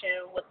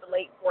collaboration with the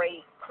late,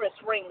 great Chris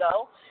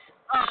Ringo.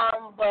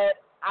 But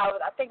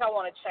I think I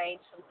want to change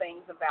some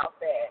things about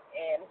that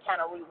and kind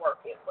of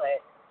rework it,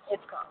 but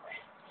it's coming.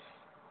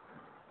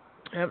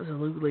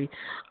 Absolutely.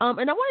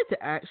 And I wanted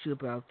to ask you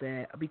about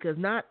that, because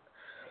not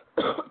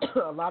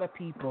a lot of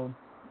people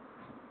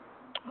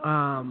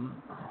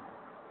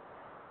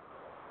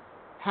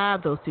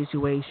have those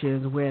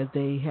situations where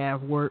they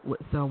have worked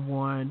with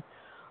someone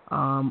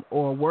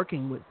or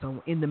working with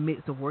someone, in the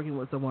midst of working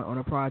with someone on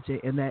a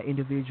project, and that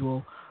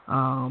individual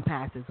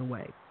passes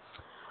away.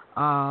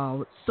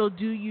 So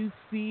do you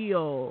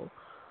feel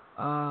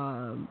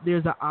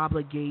there's an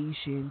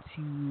obligation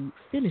to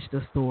finish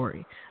the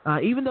story?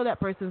 Even though that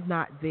person's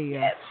not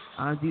there,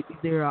 is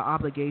there an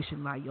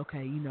obligation, like,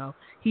 okay,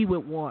 he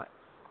would want,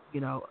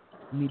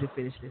 me to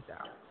finish this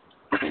out?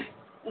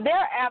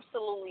 There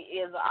absolutely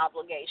is an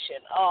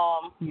obligation.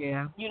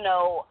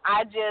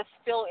 I just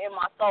feel in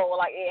my soul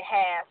like it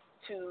has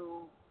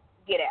to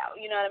get out,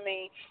 you know what I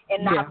mean?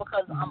 And not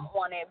because I'm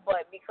on it,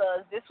 but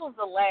because this was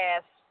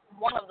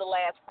one of the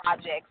last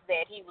projects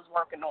that he was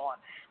working on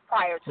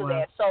prior to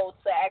that. So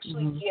to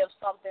actually give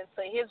something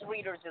to his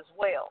readers as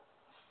well.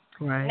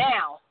 Right.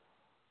 Now,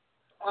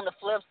 on the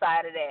flip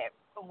side of that,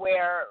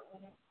 where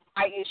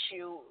my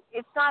issue,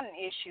 it's not an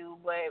issue,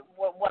 but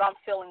what I'm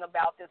feeling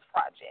about this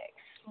project,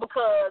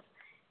 because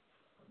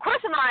Chris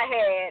and I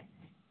had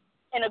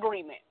an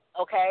agreement,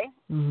 okay?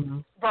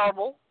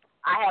 Verbal.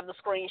 I have the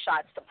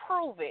screenshots to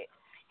prove it.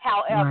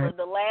 However,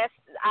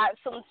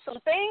 some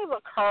things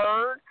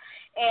occurred,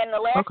 and the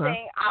last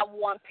thing I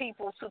want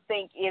people to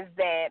think is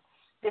that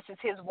this is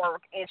his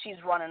work and she's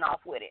running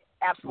off with it.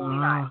 Absolutely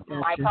not. Gotcha.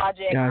 My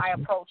project, I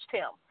approached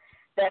him.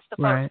 That's the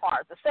first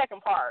part. The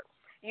second part,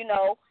 he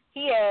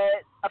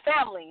had a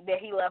family that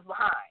he left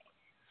behind.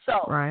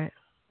 So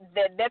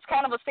that's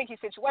kind of a sticky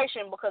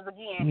situation, because,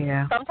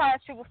 again,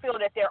 sometimes people feel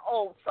that they're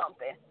owed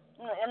something.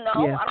 No,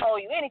 I don't owe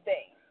you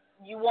anything.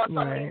 You want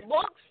some of these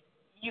books?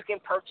 You can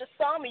purchase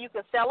some and you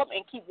can sell them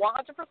and keep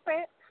 100%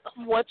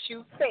 of what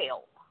you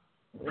sell.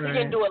 Right. You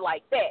can do it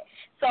like that.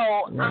 So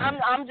right.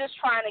 I'm just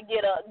trying to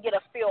get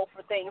a feel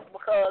for things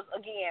because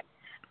again,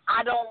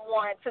 I don't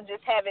want to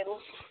just have it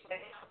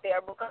there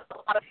because a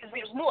lot of his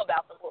readers knew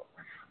about the book.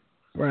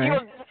 Right.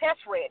 You just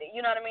test read it,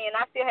 you know what I mean? And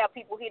I still have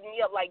people hitting me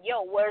up like,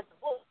 "Yo, where's the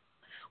book?"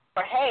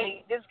 Or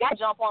hey, this guy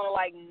jump on it.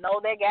 Like, no,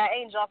 that guy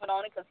ain't jumping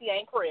on it because he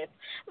ain't Chris.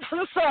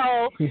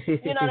 So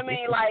you know what I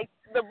mean? Like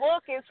the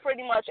book is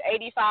pretty much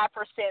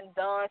 85%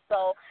 done.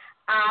 So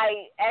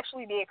I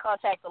actually did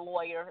contact a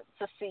lawyer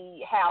to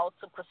see how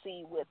to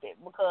proceed with it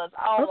because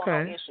I don't want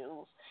no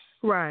issues.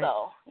 Right.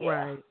 So, yeah.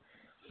 Right.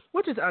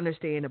 Which is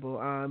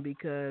understandable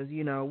because,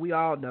 you know, we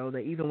all know that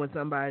even when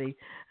somebody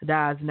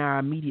dies in our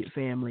immediate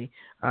family,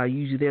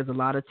 usually there's a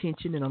lot of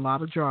tension and a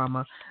lot of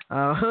drama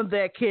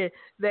that can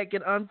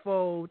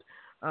unfold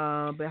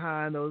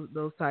behind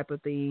those type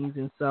of things.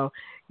 And so,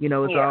 you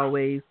know, it's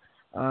always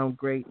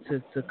great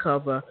to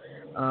cover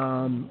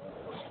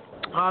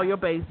all your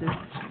bases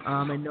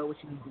and know what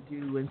you need to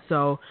do. And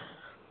so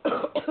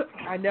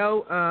I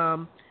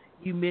know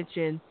you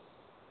mentioned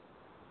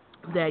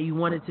that you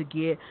wanted to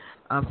get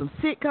some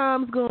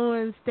sitcoms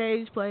going,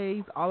 stage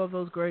plays, all of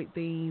those great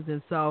things.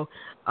 And so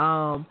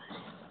for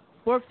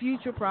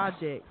future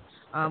projects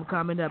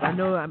coming up, I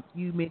know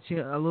you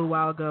mentioned a little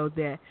while ago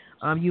that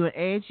you and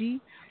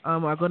Angie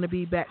are going to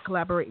be back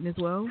collaborating as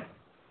well.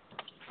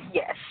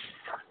 Yes.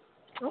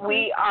 Okay.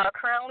 We are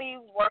currently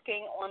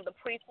working on the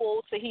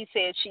prequel to He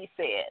Said, She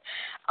Said.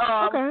 So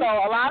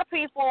a lot of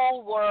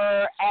people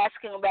were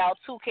asking about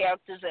two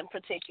characters in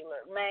particular,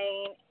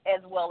 Maine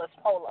as well as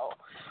Polo.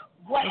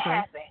 What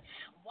happened?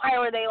 Why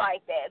were they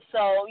like that?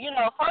 So, you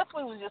know, first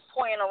we was just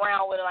toying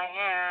around with it like,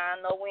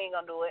 no, we ain't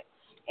going to do it.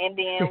 And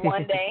then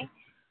one day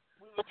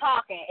we were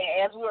talking,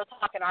 and as we were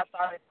talking, I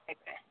started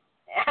typing.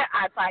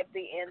 I typed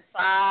the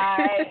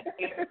inside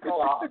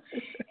law,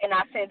 and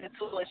I sent it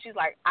to her. She's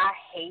like, I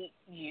hate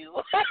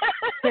you.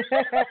 She's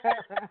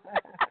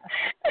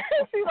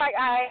like,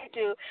 I hate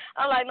you.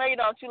 I'm like, no, you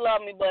don't. You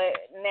love me,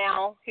 but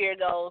now here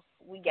goes.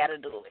 We got to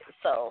do it.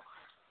 So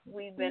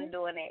we've been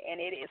doing it, and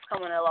it is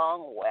coming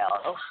along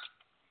well.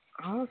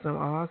 Awesome.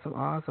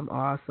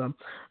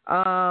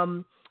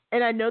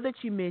 And I know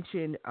that you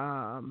mentioned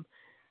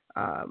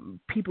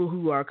people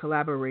who are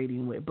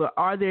collaborating with, but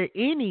are there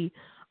any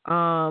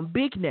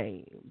big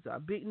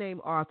name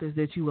authors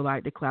that you would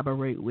like to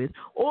collaborate with,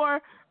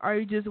 or are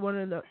you just one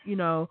of the, you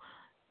know,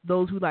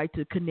 those who like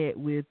to connect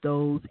with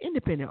those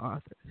independent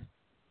authors?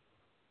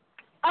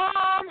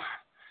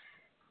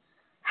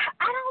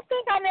 I don't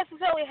think I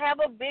necessarily have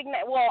a big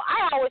name. Well,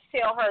 I always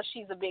tell her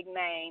she's a big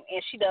name,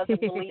 and she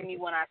doesn't believe me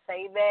when I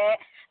say that.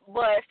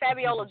 But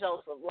Fabiola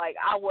Joseph, like,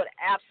 I would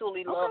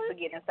absolutely love to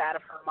get inside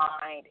of her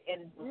mind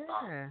and do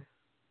something.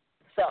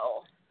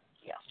 So,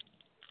 yeah.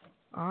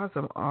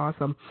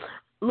 Awesome.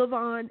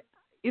 LaVon,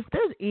 if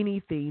there's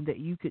anything that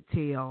you could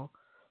tell,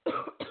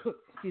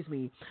 excuse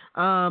me,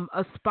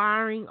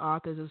 aspiring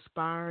authors,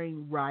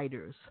 aspiring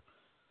writers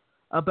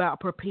about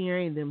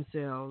preparing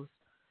themselves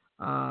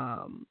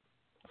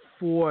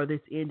for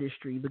this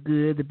industry, the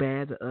good, the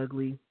bad, the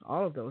ugly,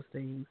 all of those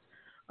things,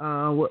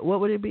 what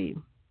would it be?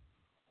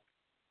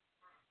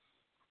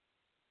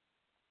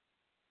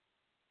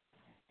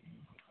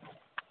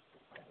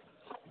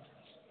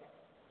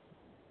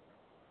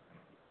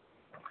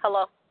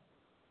 Hello?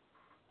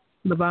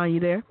 LaVon, you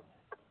there?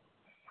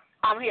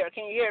 I'm here.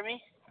 Can you hear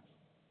me?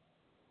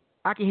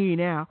 I can hear you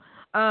now.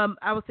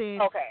 I was saying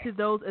to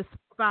those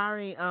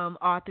aspiring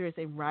authors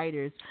and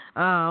writers,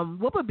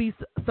 what would be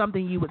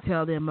something you would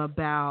tell them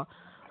about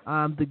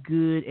the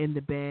good and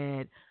the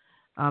bad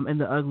and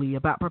the ugly,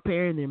 about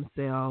preparing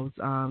themselves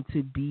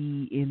to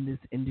be in this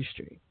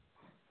industry?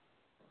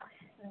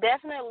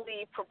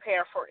 Definitely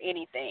prepare for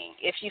anything.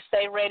 If you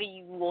stay ready,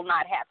 you will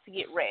not have to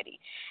get ready.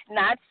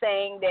 Not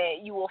saying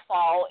that you will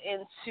fall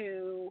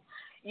into,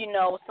 you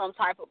know, some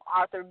type of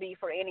author beef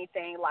or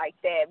anything like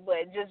that,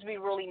 but just be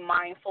really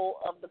mindful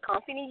of the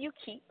company you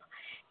keep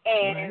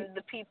and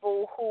the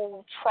people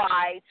who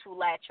try to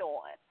latch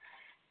on.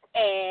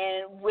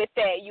 And with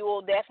that, you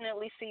will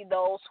definitely see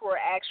those who are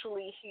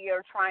actually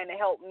here trying to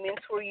help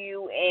mentor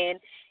you and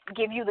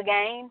give you the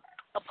game,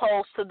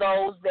 opposed to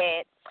those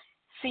that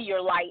see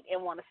your light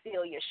and want to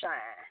steal your shine.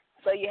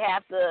 So you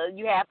have to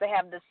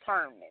have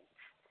discernment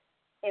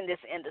in this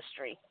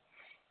industry,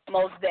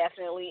 most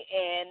definitely,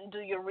 and do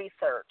your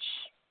research.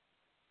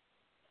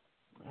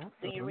 Absolutely.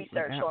 Do your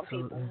research on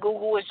people.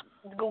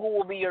 Google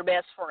will be your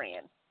best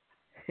friend.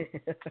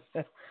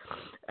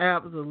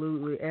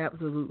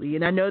 Absolutely.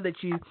 And I know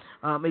that you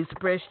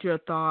expressed your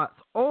thoughts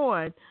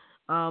on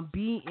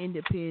being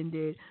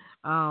independent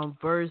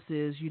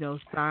versus, you know,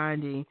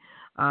 signing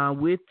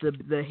with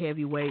the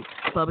heavyweight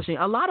publishing.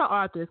 A lot of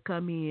authors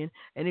come in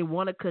and they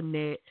want to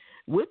connect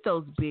with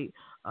those big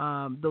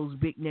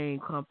name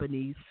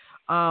companies.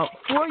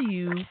 For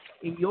you,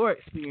 in your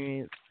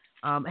experience,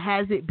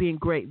 has it been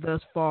great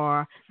thus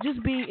far,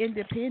 just being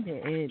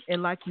independent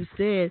and like you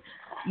said,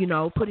 you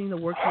know, putting the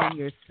work in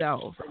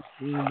yourself and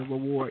seeing the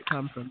reward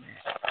come from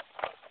that?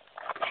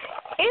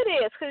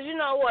 It is, because you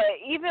know what?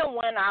 Even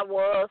when I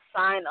was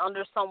signed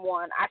under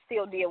someone, I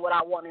still did what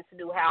I wanted to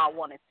do, how I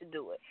wanted to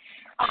do it.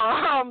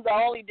 The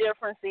only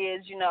difference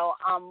is,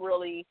 I'm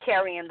really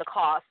carrying the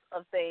cost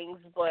of things,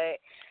 but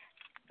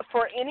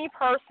for any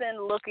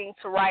person looking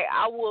to write,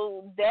 I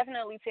will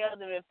definitely tell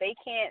them if they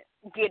can't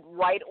get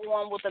right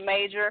on with a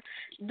major,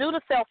 do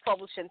the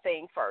self-publishing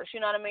thing first.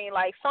 You know what I mean?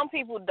 Like, some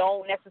people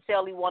don't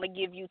necessarily want to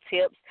give you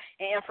tips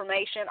and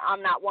information.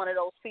 I'm not one of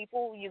those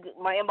people.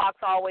 My inbox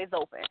is always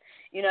open.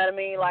 You know what I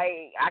mean?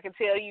 Like, I can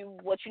tell you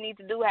what you need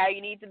to do, how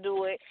you need to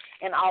do it,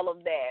 and all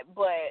of that.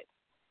 But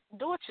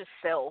do it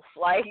yourself.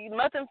 Like,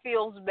 nothing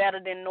feels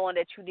better than knowing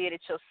that you did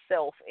it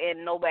yourself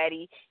and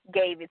nobody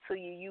gave it to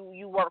you.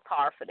 You worked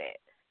hard for that.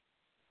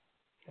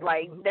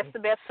 Like, that's the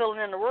best feeling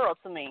in the world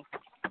to me.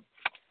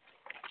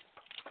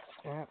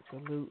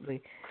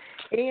 Absolutely.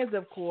 And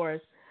of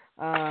course,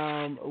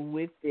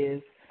 with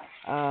this,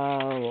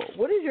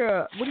 what do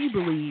you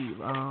believe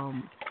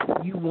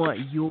you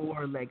want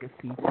your legacy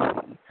to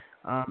be?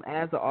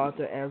 As an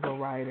author, as a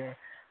writer,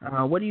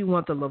 what do you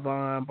want the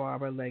LaVon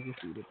Barber legacy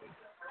to be?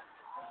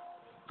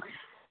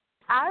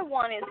 I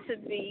want it to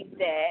be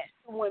that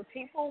when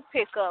people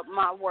pick up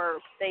my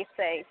work, they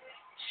say,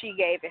 she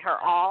gave it her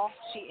all,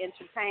 she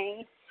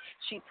entertained,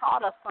 she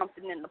taught us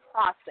something in the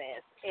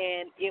process,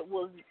 and it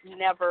was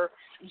never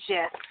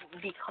just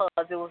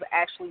because it was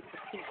actually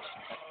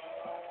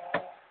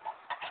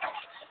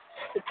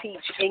to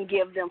teach and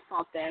give them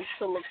something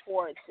to look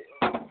forward to.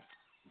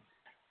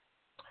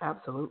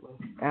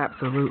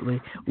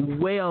 Absolutely.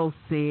 Well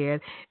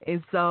said.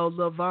 And so,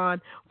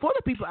 LaVon, for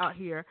the people out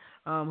here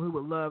who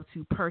would love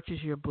to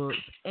purchase your books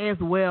as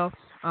well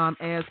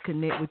as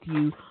connect with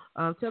you,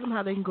 tell them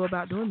how they can go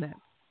about doing that.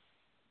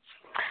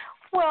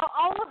 Well,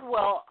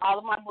 all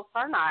of my books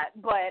are not,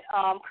 but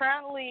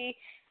currently,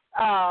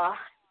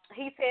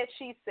 He Said,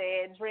 She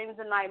Said, Dreams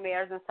and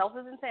Nightmares and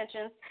Selfish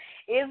Intentions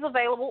is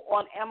available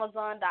on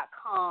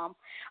Amazon.com.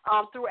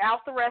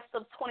 Throughout the rest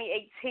of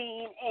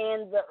 2018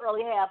 and the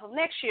early half of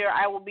next year,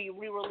 I will be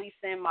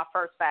re-releasing my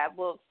first 5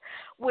 books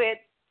with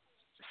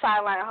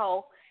Sideline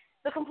Ho,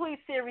 the complete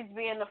series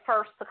being the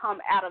first to come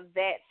out of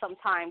that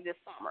sometime this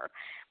summer.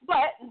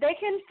 But they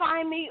can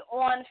find me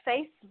on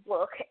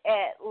Facebook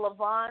at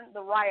LaVonne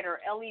the Writer,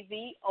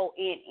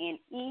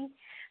 LeVonne,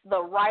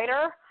 the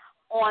Writer,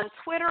 on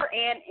Twitter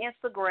and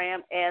Instagram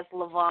as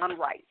LaVonne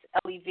Writes,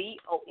 LeVonne,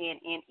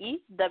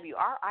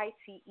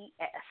 WRITES.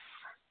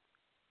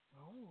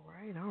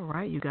 All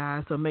right, you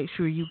guys. So make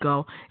sure you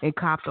go and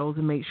cop those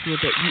and make sure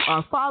that you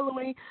are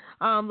following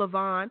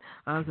LaVonne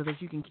so that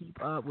you can keep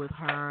up with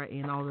her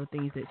and all the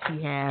things that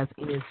she has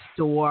in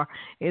store.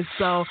 And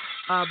so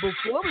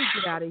before we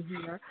get out of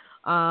here,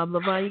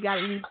 LaVonne, you got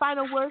any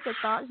final words or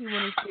thoughts you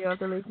want to share with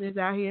the listeners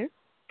out here?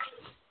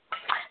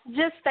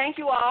 Just thank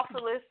you all for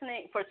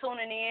listening, for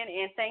tuning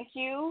in, and thank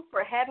you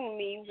for having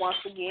me once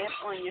again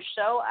on your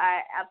show.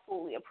 I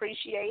absolutely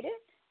appreciate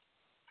it.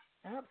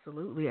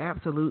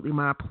 Absolutely,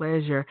 my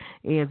pleasure.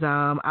 And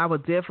I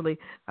would definitely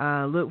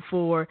look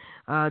forward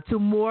to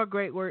more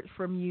great work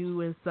from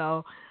you. And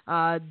so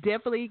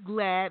definitely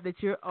glad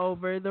that you're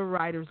over the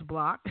writer's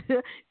block.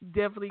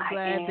 Definitely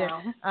glad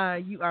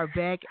that you are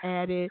back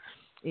at it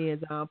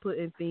and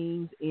putting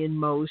things in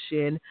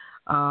motion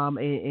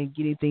and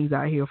getting things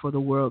out here for the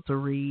world to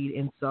read.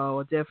 And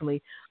so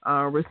definitely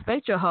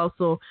respect your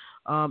hustle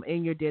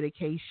and your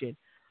dedication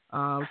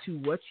to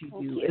what you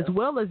do, as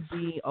well as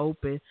being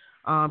open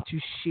to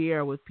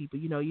share with people.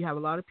 You know, you have a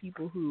lot of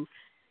people who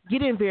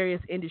get in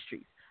various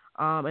industries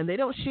and they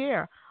don't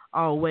share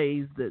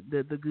always the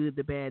good,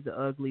 the bad, the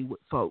ugly with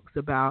folks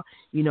about,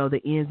 you know, the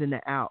ins and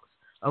the outs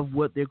of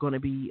what they're going to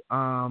be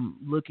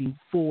looking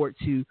forward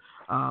to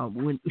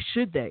when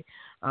should they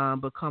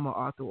become an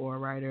author or a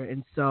writer.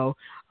 And so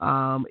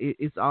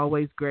it's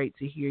always great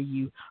to hear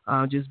you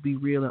just be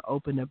real and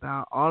open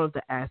about all of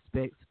the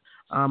aspects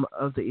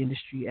of the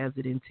industry as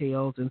it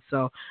entails. And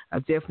so I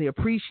definitely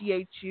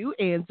appreciate you.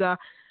 And I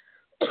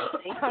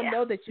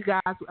know that you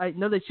guys, I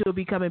know that you'll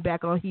be coming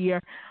back on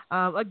here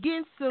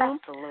again soon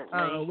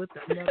with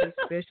another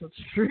special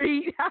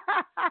treat.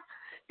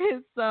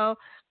 And so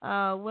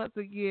once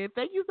again,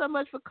 thank you so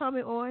much for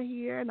coming on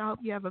here. And I hope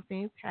you have a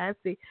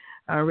fantastic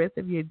rest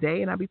of your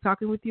day. And I'll be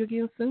talking with you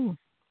again soon.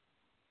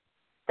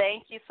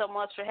 Thank you so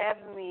much for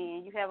having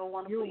me. You have a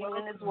wonderful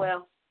evening as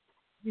well.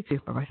 You too.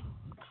 Bye-bye.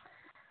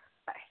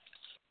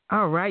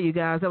 All right, you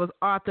guys. That was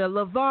author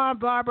LaVonne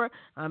Barber.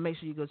 Make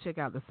sure you go check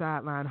out the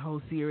Sideline whole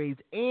series.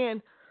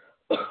 And,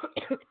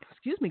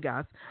 excuse me,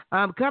 guys,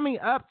 coming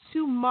up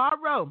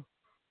tomorrow,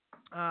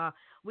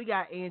 we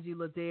got Angie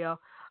Liddell.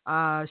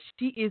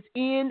 She is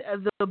in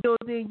the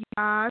building, you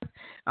guys,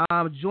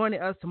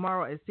 joining us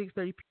tomorrow at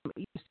 6:30 p.m.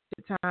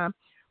 Eastern Time,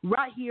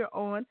 right here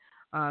on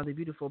the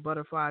Beautiful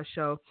Butterfly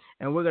Show,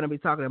 and we're going to be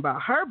talking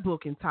about her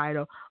book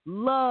entitled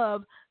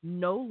Love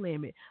No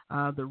Limit,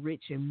 The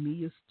Rich and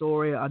Mia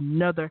Story,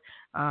 another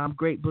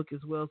great book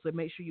as well. So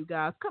make sure you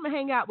guys come and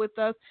hang out with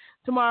us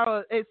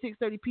tomorrow at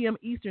 6:30 p.m.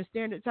 Eastern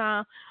Standard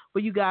Time. For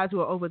you guys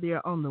who are over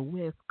there on the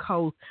West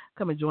Coast,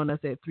 come and join us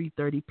at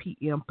 3:30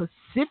 p.m.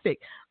 Pacific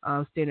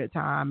Standard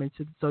Time. And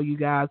so you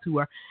guys who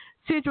are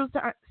Central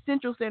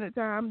Standard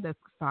Time, that's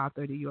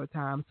 5:30 your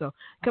time. So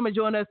come and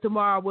join us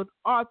tomorrow with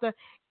author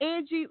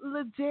Angie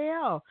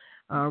Liddell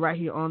right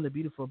here on the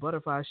Beautiful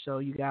Butterfly Show,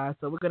 you guys.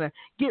 So we're going to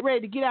get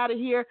ready to get out of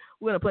here.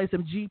 We're going to play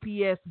some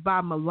GPS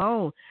by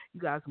Malone.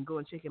 You guys can go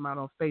and check him out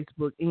on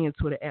Facebook and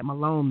Twitter at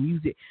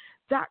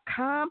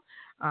MaloneMusic.com.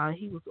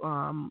 He was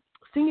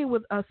singing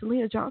with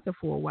Selena Johnson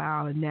for a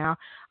while, and now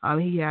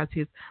he has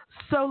his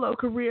solo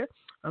career.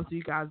 So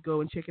you guys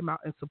go and check him out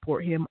and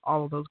support him,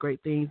 all of those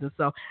great things. And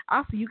so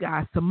I'll see you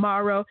guys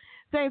tomorrow,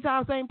 same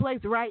time, same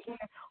place, right here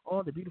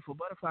on the Beautiful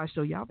Butterfly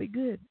Show. Y'all be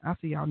good. I'll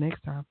see y'all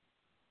next time.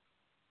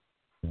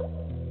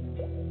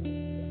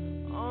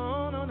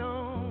 Oh, no,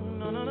 no,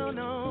 no, no, no,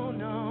 no,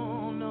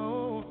 no,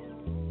 no.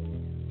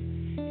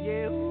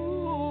 Yeah, ooh,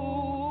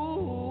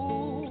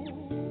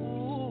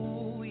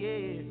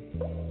 yeah.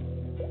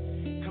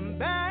 Come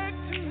back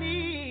to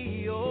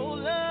me, oh,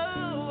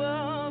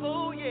 love,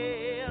 oh,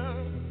 yeah.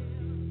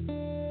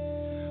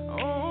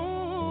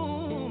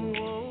 Oh,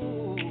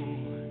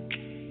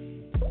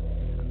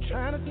 I'm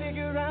trying to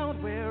figure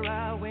out where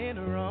I went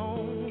wrong.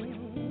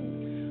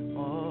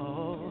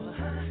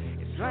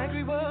 Like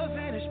we were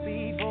finished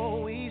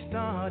before we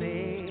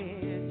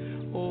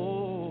started.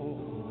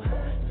 Oh,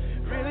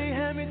 really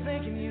had me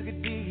thinking you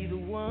could be the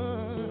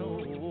one.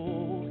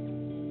 Oh,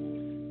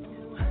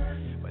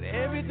 but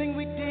everything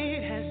we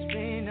did has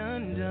been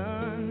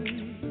undone.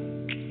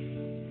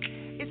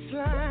 It's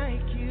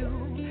like you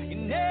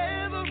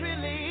never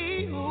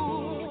really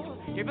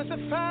gave us a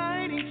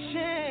fighting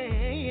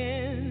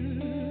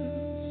chance.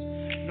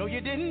 No, you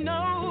didn't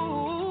know.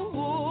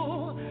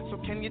 So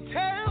can you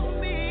tell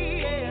me?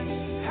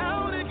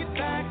 How to get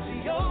back to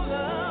your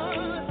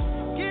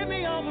love? Give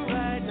me all the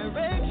right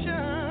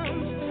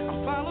directions.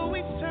 I'll follow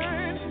each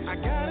turn. I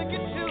gotta get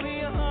to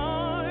your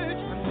heart.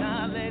 I'm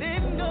not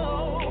letting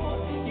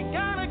go. You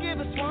gotta give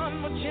us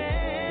one more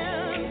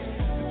chance.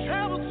 We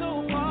traveled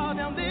so far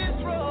down this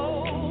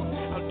road.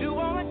 I'll do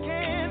all I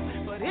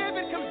can, but if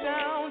it comes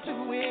down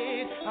to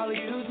it, I'll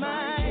use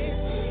my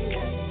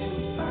GPS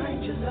to find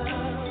your love.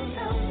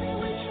 Tell me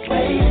which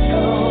way to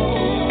go.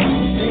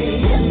 Stay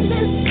in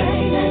this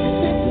train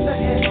and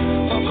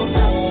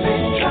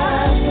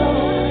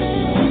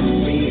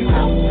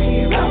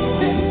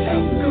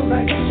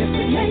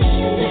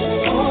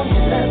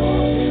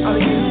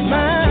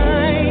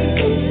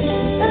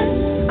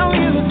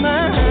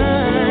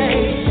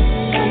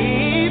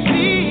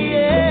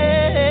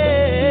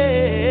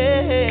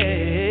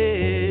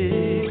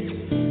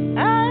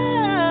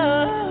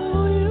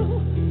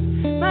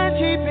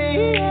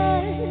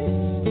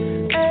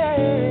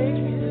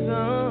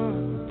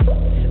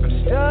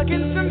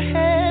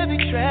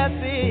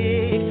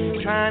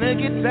trying to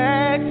get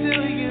back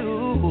to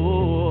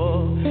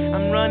you.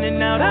 I'm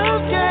running out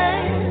of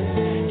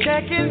gas.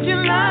 Checking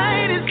your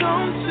light is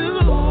on too.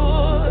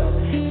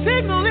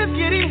 Signal is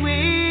getting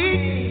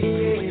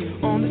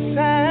weak on the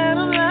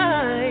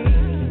satellite.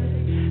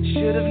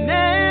 Should have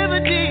never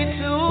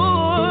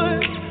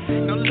detoured.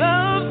 No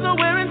love's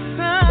nowhere in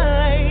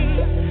sight.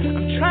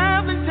 I'm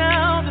traveling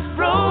down this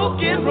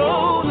broken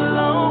road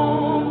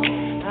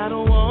alone. I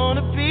don't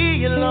wanna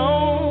be alone.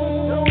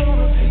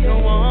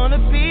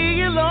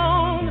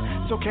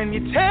 So can you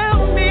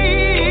tell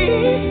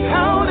me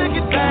how to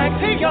get back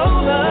to your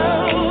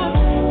love?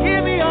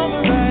 Give me all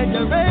the right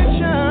directions.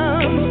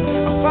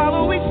 I'll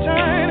follow each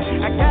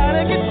turn. I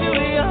gotta get to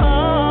your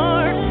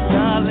heart.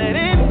 Not let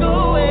it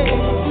go away.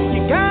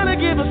 You gotta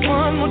give us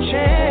one more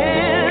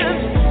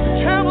chance.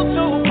 Travel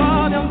so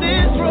far down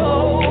this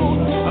road.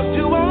 I'll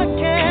do all I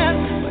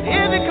can, but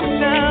if it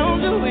comes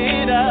down to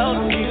it,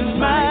 I'll use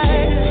my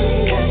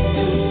GPS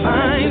to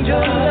find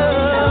your love.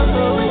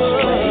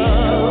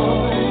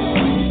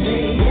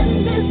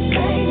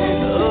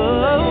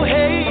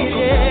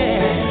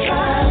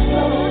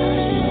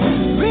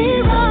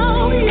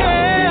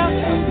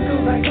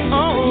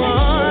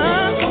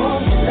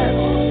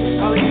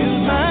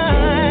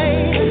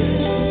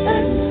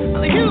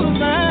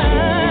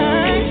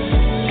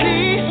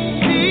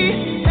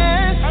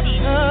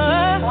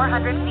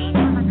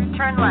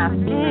 Turn right.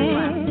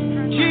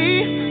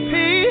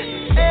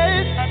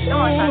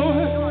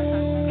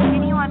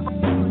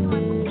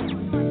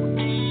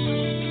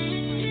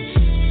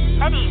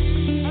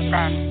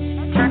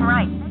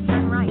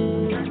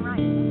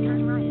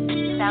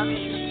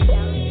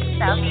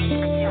 Southeast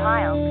for 2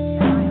 miles.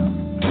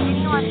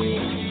 Continue on.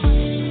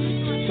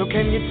 So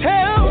can you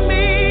tell